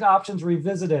Psionic Options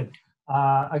Revisited.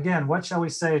 Again, what shall we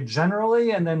say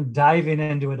generally, and then diving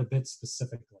into it a bit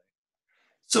specifically?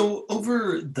 So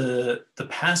over the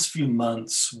past few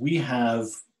months, we have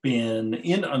been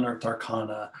in Unearthed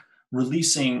Arcana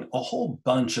releasing a whole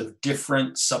bunch of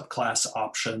different subclass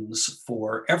options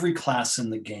for every class in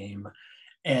the game.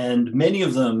 And many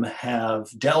of them have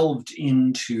delved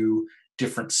into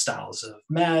different styles of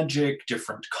magic,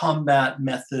 different combat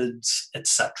methods,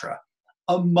 etc.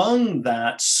 Among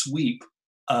that sweep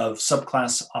of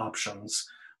subclass options,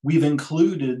 we've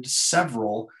included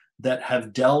several that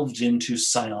have delved into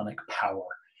psionic power.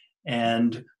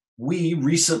 And we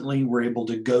recently were able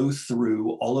to go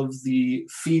through all of the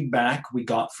feedback we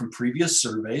got from previous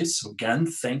surveys. So again,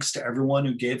 thanks to everyone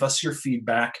who gave us your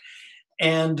feedback.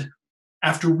 And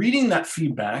after reading that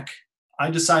feedback, I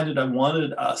decided I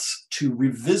wanted us to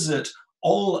revisit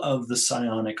all of the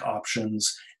psionic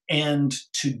options and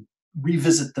to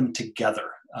revisit them together.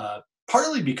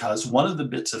 Partly because one of the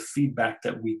bits of feedback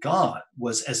that we got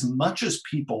was, as much as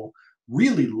people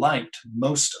really liked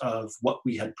most of what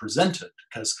we had presented,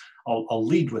 because I'll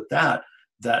lead with that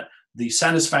the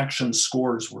satisfaction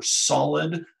scores were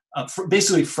solid,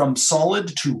 basically from solid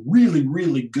to really,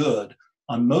 really good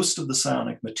on most of the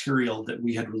psionic material that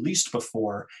we had released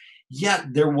before. Yet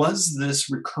there was this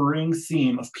recurring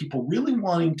theme of people really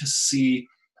wanting to see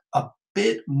a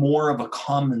bit more of a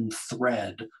common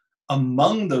thread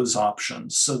among those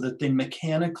options, so that they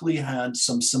mechanically had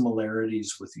some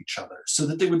similarities with each other, so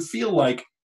that they would feel like,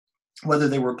 whether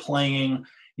they were playing,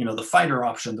 the fighter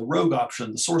option, the rogue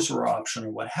option, the sorcerer option,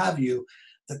 or what have you,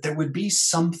 that there would be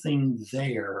something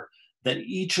there that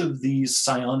each of these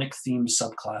psionic themed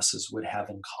subclasses would have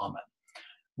in common.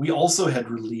 We also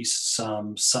had released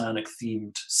some psionic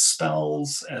themed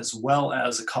spells, as well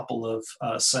as a couple of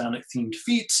psionic themed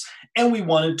feats, and we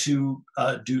wanted to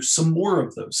do some more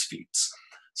of those feats.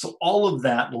 So all of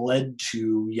that led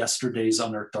to yesterday's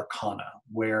Unearthed Arcana,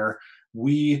 where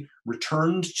we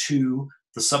returned to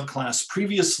the subclass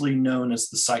previously known as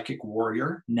the Psychic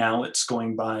Warrior. Now it's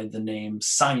going by the name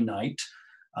Psi Knight.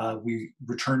 We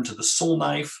returned to the Soul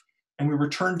Knife, and we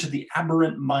return to the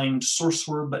Aberrant Mind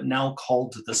Sorcerer, but now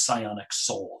called the Psionic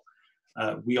Soul.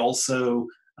 We also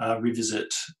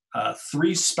revisit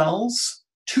 3 spells,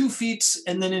 2 feats,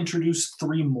 and then introduce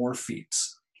 3 more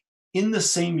feats. In the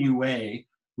same UA,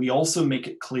 we also make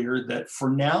it clear that for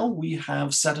now we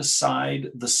have set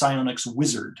aside the Psionics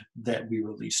Wizard that we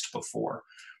released before.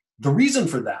 The reason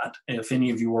for that, if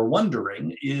any of you are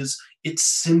wondering, is it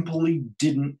simply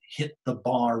didn't hit the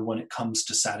bar when it comes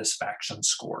to satisfaction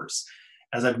scores.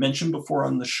 As I've mentioned before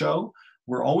on the show,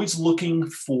 we're always looking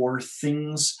for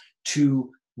things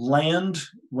to land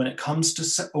when it comes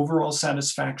to overall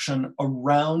satisfaction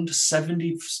around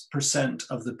 70%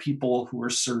 of the people who are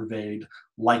surveyed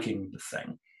liking the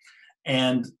thing.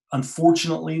 And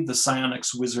unfortunately, the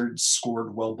Psionics Wizard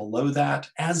scored well below that,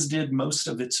 as did most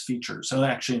of its features. So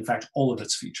actually, in fact, all of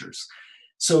its features.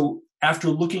 So after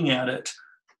looking at it,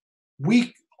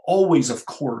 we always, of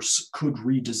course, could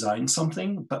redesign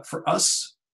something, but for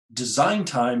us, design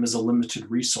time is a limited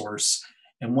resource.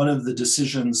 And one of the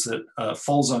decisions that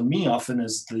falls on me often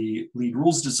as the lead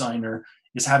rules designer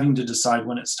is having to decide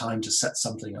when it's time to set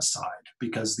something aside,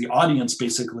 because the audience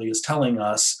basically is telling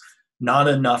us not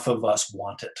enough of us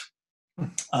want it.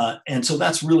 And so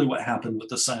that's really what happened with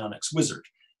the Psionics Wizard.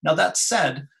 Now, that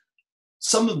said,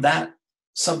 some of that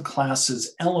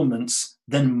subclass's elements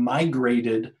then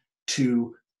migrated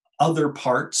to other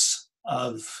parts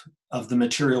of the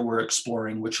material we're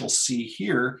exploring, which you'll see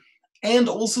here. And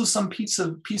also some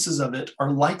pieces of it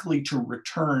are likely to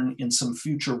return in some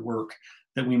future work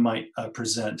that we might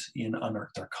present in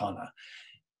Unearthed Arcana.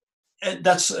 And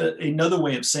that's another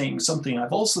way of saying something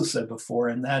I've also said before,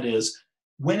 and that is,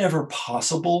 whenever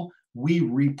possible, we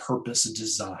repurpose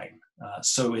design.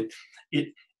 So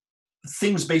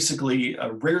things basically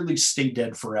rarely stay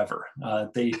dead forever.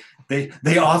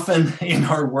 They often in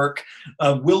our work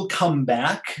will come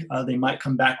back. They might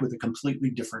come back with a completely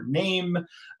different name.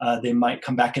 They might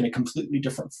come back in a completely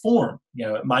different form.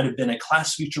 It might have been a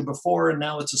class feature before and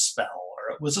now it's a spell,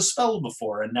 or it was a spell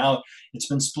before and now it's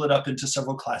been split up into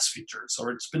several class features,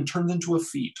 or it's been turned into a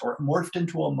feat, or morphed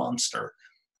into a monster.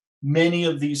 Many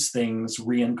of these things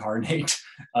reincarnate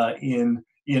in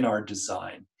our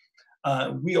design.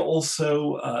 We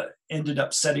also ended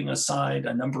up setting aside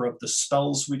a number of the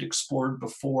spells we'd explored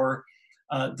before.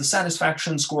 The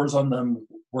satisfaction scores on them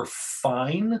were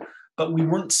fine, but we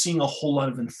weren't seeing a whole lot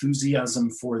of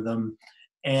enthusiasm for them.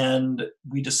 And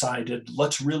we decided,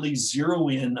 let's really zero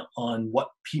in on what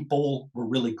people were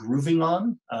really grooving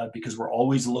on, because we're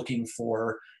always looking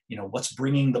for, what's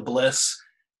bringing the bliss.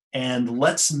 And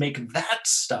let's make that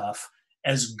stuff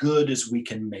as good as we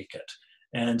can make it.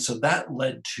 And so that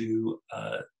led to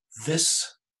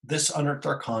this Unearthed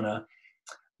Arcana,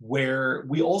 where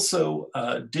we also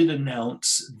did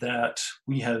announce that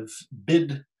we have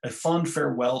bid a fond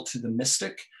farewell to the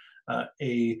Mystic,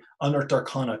 a Unearthed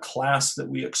Arcana class that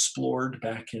we explored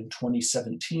back in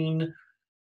 2017.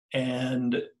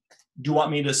 And do you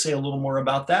want me to say a little more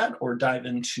about that, or dive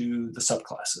into the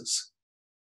subclasses?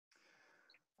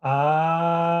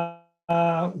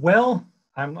 Well,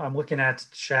 I'm looking at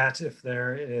chat if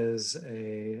there is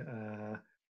a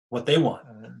What they want.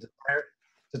 desire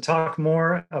to talk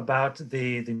more about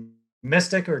the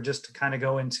mystic, or just to kind of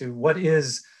go into what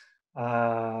is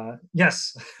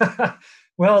yes.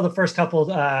 Well, the first couple,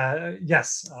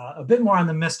 yes, a bit more on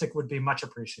the mystic would be much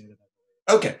appreciated.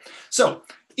 Okay, so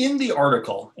in the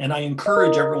article, and I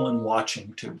encourage everyone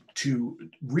watching to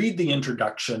read the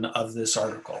introduction of this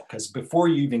article, because before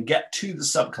you even get to the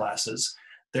subclasses,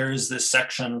 there is this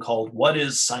section called "What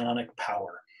is Psionic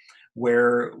Power?"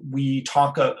 where we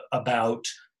talk about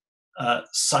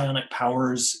psionic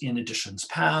powers in editions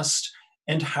past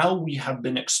and how we have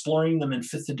been exploring them in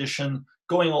 5th edition,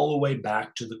 going all the way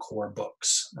back to the core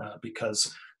books,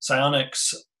 because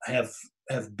psionics have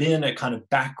been a kind of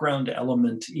background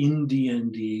element in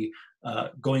D&D,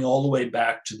 going all the way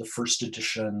back to the 1st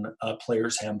edition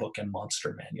Player's Handbook and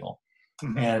Monster Manual.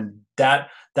 Mm-hmm. And that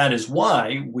is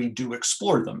why we do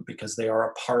explore them, because they are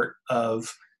a part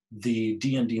of the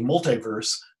D&D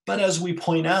multiverse. But as we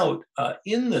point out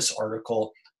in this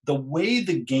article, the way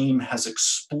the game has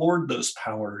explored those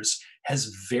powers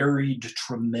has varied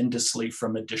tremendously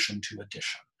from edition to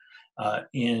edition.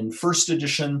 In 1st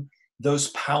edition,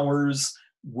 those powers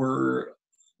were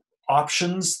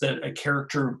options that a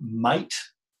character might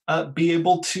be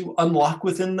able to unlock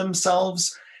within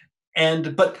themselves.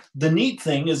 But the neat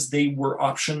thing is they were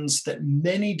options that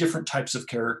many different types of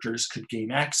characters could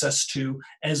gain access to,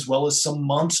 as well as some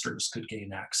monsters could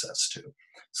gain access to.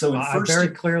 So I very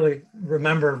clearly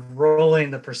remember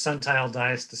rolling the percentile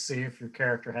dice to see if your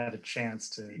character had a chance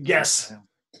to. Yes.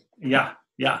 Yeah.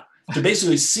 To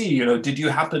basically see, did you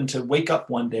happen to wake up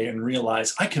one day and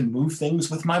realize I can move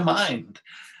things with my mind?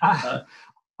 I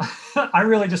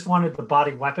really just wanted the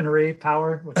body weaponry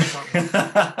power, which I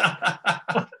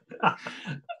thought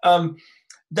was...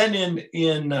 Then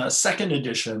in 2nd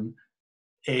edition,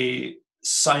 a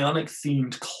psionic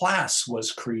themed class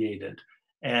was created.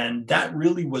 And that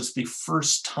really was the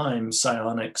first time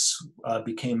psionics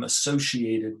became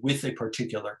associated with a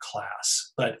particular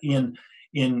class. But in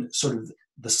sort of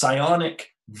the psionic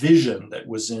vision that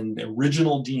was in the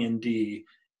original D&D,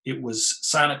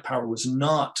 psionic power was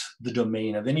not the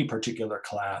domain of any particular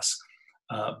class,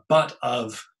 but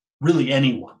of really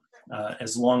anyone,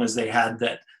 as long as they had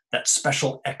that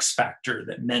special X factor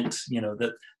that meant,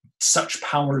 that such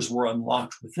powers were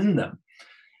unlocked within them.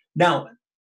 Now,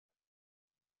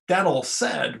 that all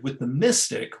said, with the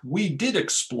Mystic, we did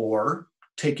explore,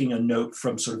 taking a note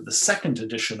from sort of the 2nd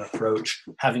edition approach,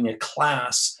 having a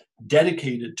class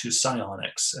dedicated to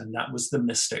psionics, and that was the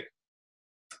Mystic.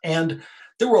 And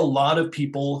there were a lot of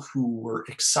people who were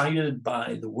excited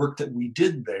by the work that we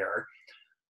did there,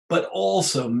 but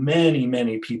also many,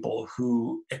 many people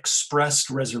who expressed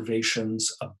reservations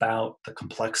about the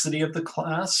complexity of the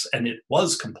class, and it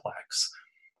was complex.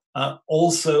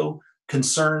 Also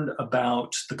concerned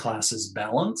about the class's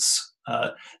balance.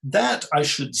 That, I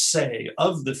should say,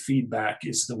 of the feedback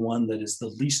is the one that is the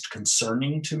least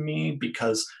concerning to me,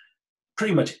 because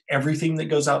pretty much everything that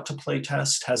goes out to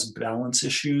playtest has balance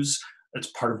issues. That's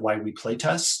part of why we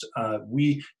playtest.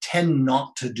 We tend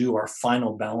not to do our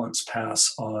final balance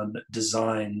pass on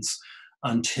designs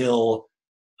until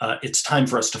it's time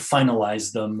for us to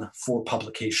finalize them for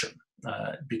publication,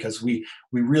 because we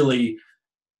really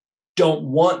don't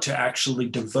want to actually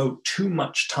devote too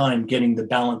much time getting the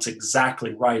balance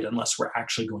exactly right unless we're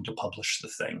actually going to publish the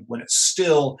thing. When it's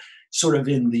still sort of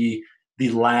in the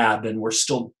lab and we're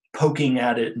still poking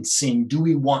at it and seeing, do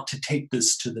we want to take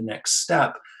this to the next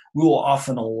step, we will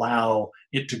often allow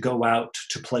it to go out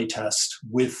to playtest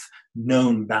with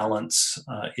known balance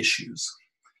issues.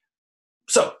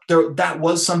 So that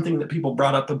was something that people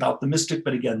brought up about the Mystic,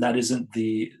 but again, that isn't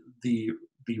the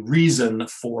reason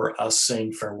for us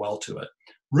saying farewell to it.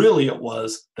 Really, it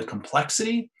was the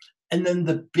complexity, and then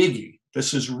the biggie.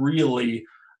 This is really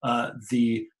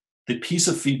the piece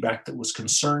of feedback that was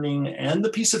concerning, and the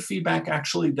piece of feedback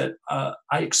actually that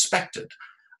I expected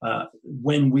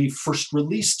when we first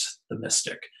released the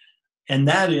Mystic. And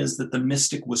that is that the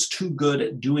Mystic was too good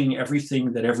at doing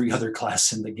everything that every other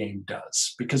class in the game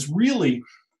does. Because really,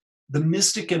 the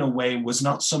Mystic in a way was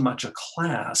not so much a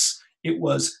class, it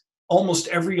was almost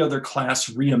every other class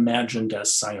reimagined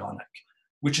as psionic,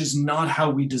 which is not how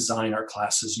we design our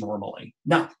classes normally.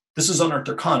 Now, this is Unearthed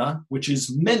Arcana, which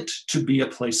is meant to be a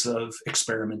place of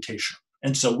experimentation.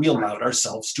 And so we allowed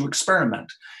ourselves to experiment.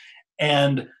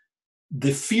 And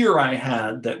the fear I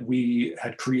had that we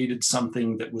had created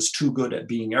something that was too good at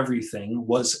being everything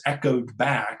was echoed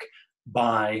back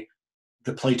by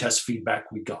the playtest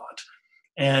feedback we got.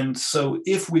 And so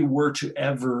if we were to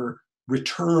ever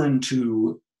return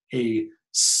to a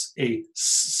a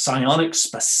psionic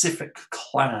specific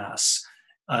class,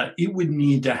 it would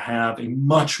need to have a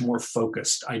much more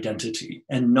focused identity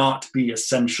and not be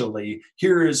essentially,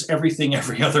 here is everything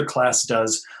every other class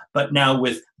does, but now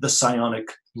with the psionic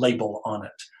label on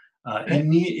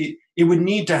it. It would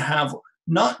need to have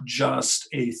not just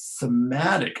a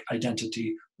thematic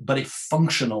identity, but a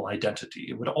functional identity.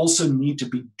 It would also need to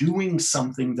be doing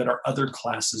something that our other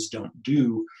classes don't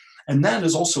do. And that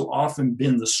has also often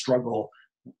been the struggle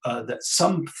that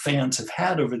some fans have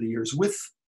had over the years with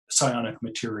psionic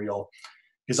material,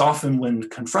 is often when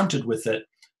confronted with it,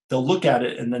 they'll look at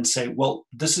it and then say, well,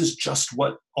 this is just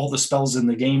what all the spells in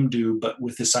the game do, but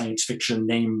with the science fiction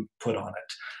name put on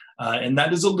it. And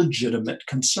that is a legitimate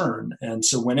concern. And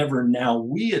so whenever now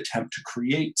we attempt to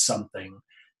create something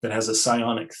that has a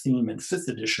psionic theme in 5th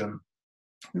edition,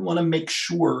 we want to make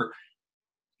sure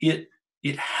it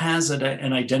has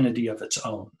an identity of its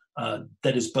own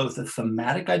that is both a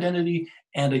thematic identity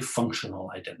and a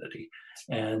functional identity.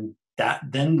 And that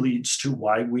then leads to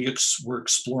why we're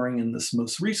exploring in this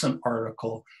most recent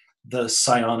article the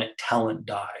psionic talent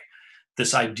die.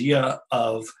 This idea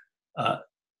of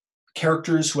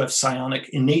characters who have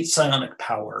innate psionic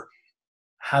power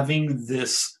having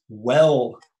this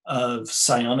well of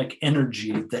psionic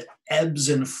energy that ebbs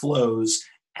and flows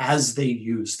as they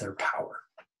use their power.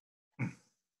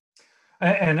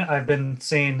 And I've been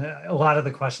seeing a lot of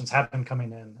the questions have been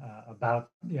coming in about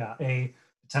a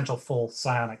potential full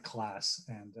psionic class,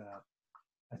 and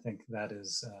I think that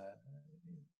is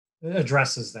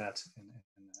addresses that.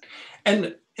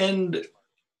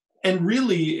 And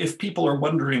really, if people are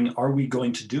wondering, are we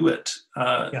going to do it?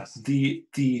 Yes.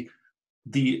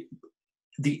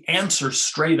 The answer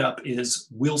straight up is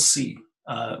we'll see.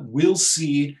 We'll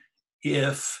see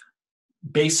if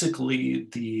basically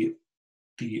the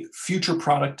future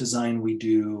product design we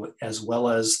do, as well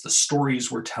as the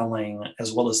stories we're telling,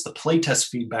 as well as the playtest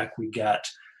feedback we get,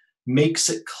 makes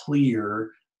it clear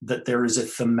that there is a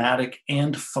thematic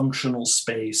and functional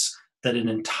space that an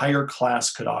entire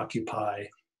class could occupy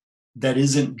that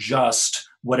isn't just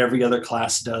what every other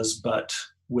class does, but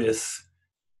with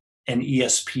an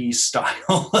ESP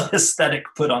style aesthetic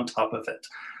put on top of it.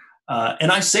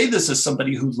 And I say this as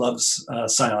somebody who loves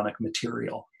psionic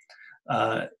material.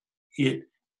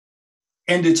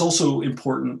 And it's also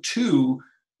important too,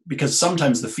 because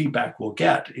sometimes the feedback we'll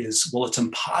get is, well, it's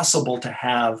impossible to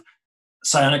have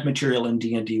psionic material in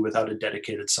D&D without a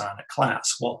dedicated psionic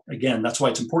class. Well, again, that's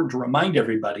why it's important to remind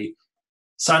everybody,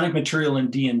 psionic material in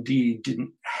D&D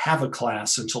didn't have a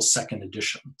class until 2nd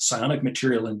edition. Psionic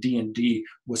material in D&D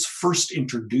was first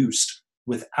introduced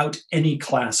without any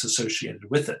class associated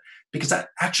with it, because that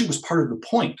actually was part of the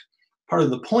point. Part of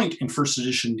the point in 1st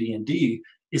edition D&D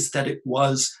is that it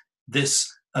was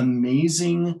this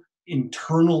amazing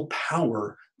internal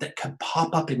power that could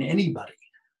pop up in anybody,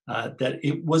 that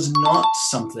it was not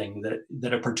something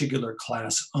that a particular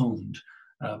class owned,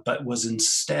 but was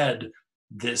instead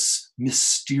this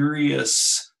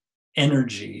mysterious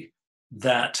energy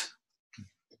that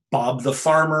Bob the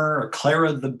farmer or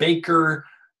Clara the baker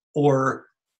or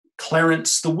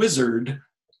Clarence the wizard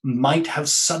might have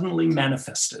suddenly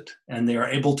manifested, and they are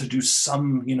able to do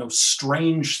some,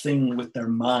 strange thing with their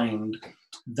mind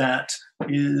that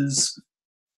is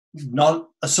not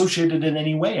associated in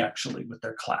any way actually with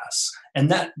their class.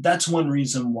 And that's one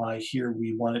reason why here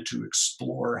we wanted to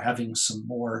explore having some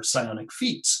more psionic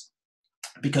feats,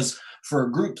 because for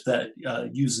a group that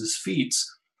uses feats,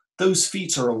 those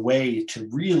feats are a way to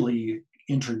really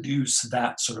introduce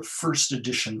that sort of 1st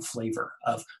edition flavor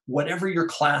of whatever your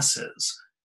class is.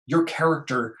 Your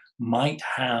character might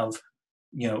have,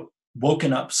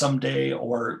 woken up someday,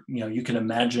 or, you can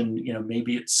imagine,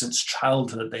 maybe it's since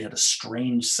childhood, they had a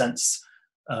strange sense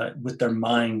with their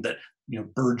mind that,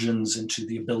 burgeons into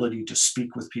the ability to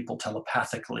speak with people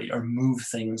telepathically or move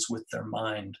things with their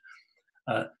mind.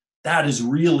 That is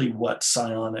really what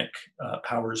psionic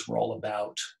powers were all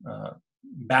about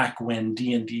back when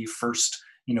D&D first,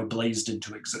 blazed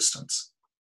into existence.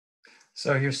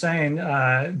 So you're saying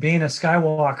being a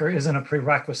Skywalker isn't a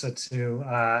prerequisite to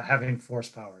having Force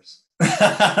powers.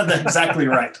 Exactly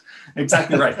right.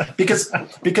 Exactly right. Because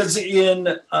in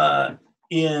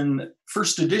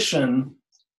 1st edition,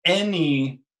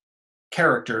 any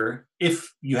character,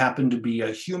 if you happen to be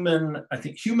a human, I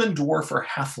think human, dwarf, or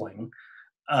halfling,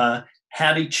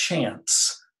 had a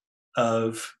chance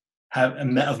of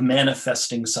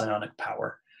manifesting psionic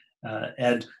power.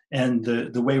 And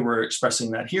the way we're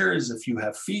expressing that here is, if you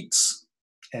have feats,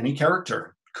 any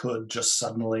character could just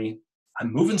suddenly,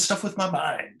 I'm moving stuff with my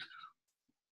mind.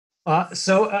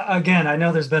 Again, I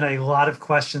know there's been a lot of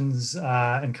questions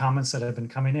and comments that have been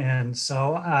coming in.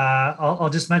 So I'll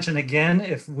just mention again,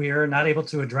 if we're not able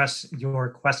to address your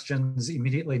questions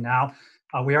immediately now,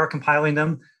 we are compiling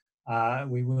them.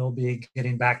 We will be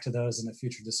getting back to those in a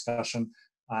future discussion.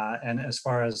 And as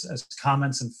far as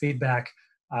comments and feedback,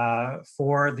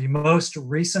 for the most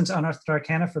recent Unearthed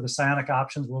Arcana for the psionic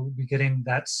options, we'll be getting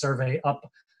that survey up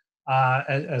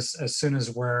as soon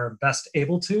as we're best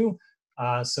able to.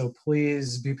 So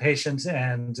please be patient,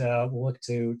 and we'll look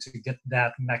to get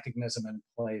that mechanism in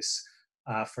place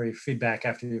for your feedback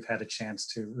after you've had a chance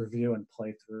to review and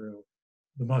play through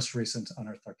the most recent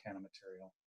Unearthed Arcana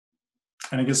material.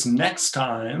 And I guess next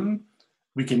time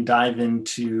we can dive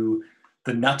into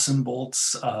the nuts and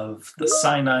bolts of the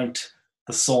Psi-Knight,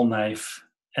 the Soul Knife,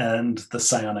 and the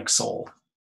Psionic Soul.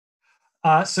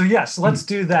 So yes, let's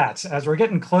do that. As we're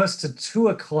getting close to 2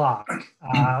 o'clock,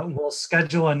 we'll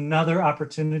schedule another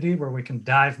opportunity where we can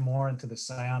dive more into the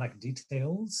psionic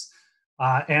details,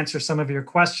 answer some of your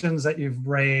questions that you've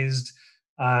raised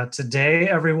today,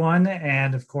 everyone,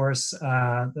 and of course,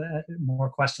 more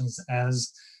questions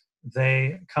as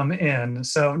they come in.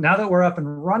 So now that we're up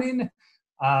and running,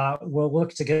 we'll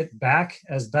look to get back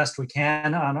as best we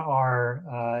can on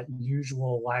our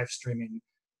usual live streaming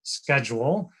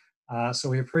schedule. So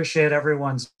we appreciate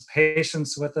everyone's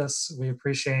patience with us. We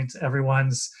appreciate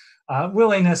everyone's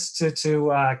willingness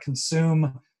to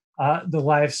consume the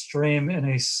live stream in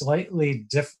a slightly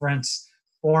different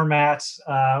format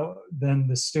than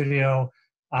the studio.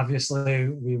 Obviously,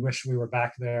 we wish we were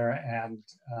back there, and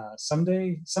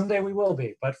someday we will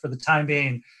be. But for the time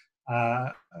being,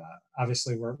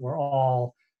 obviously, we're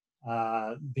all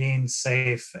being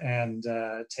safe and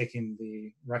taking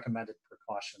the recommended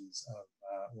precautions of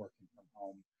working from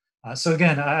home. So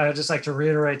again, I'd just like to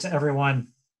reiterate to everyone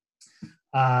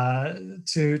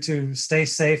to stay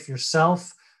safe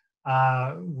yourself.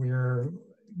 We're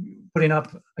putting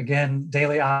up, again,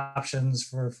 daily options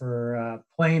for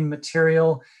playing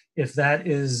material. If that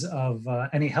is of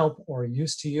any help or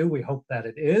use to you, we hope that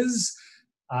it is.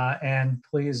 And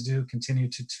please do continue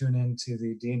to tune into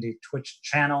the D&D Twitch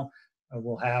channel.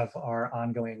 We'll have our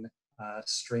ongoing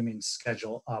streaming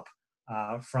schedule up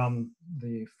from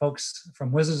the folks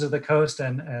from Wizards of the Coast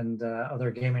and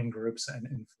other gaming groups and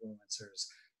influencers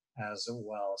as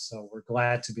well. So we're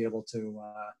glad to be able to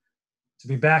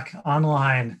be back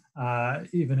online,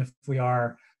 even if we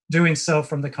are doing so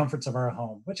from the comforts of our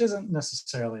home, which isn't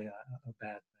necessarily a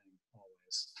bad thing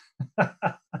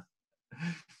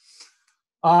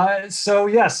always. So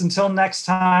yes, until next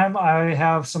time, I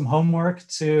have some homework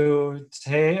to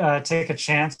take a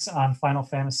chance on Final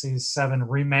Fantasy VII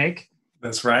Remake.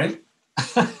 That's right.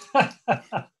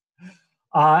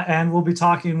 And we'll be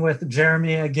talking with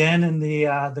Jeremy again in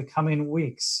the coming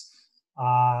weeks.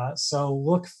 So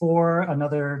look for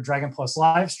another Dragon Plus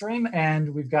live stream,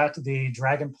 and we've got the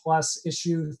Dragon Plus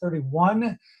issue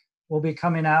 31 will be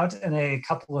coming out in a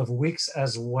couple of weeks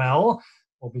as well.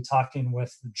 We'll be talking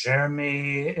with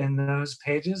Jeremy in those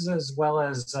pages, as well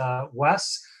as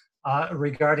Wes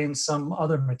regarding some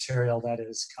other material that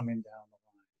is coming down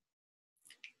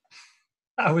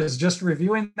the line. I was just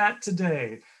reviewing that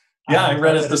today. Yeah, I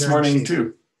read it this morning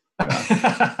too.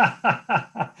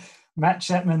 Matt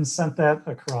Chapman sent that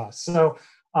across. So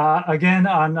again,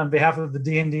 on behalf of the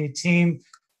D&D team,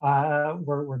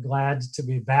 we're glad to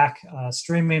be back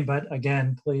streaming. But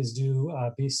again, please do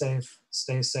be safe,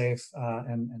 stay safe,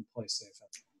 and play safe.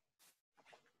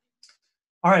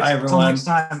 All right, until next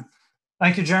time.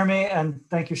 Thank you, Jeremy, and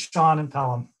thank you, Sean and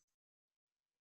Pelham.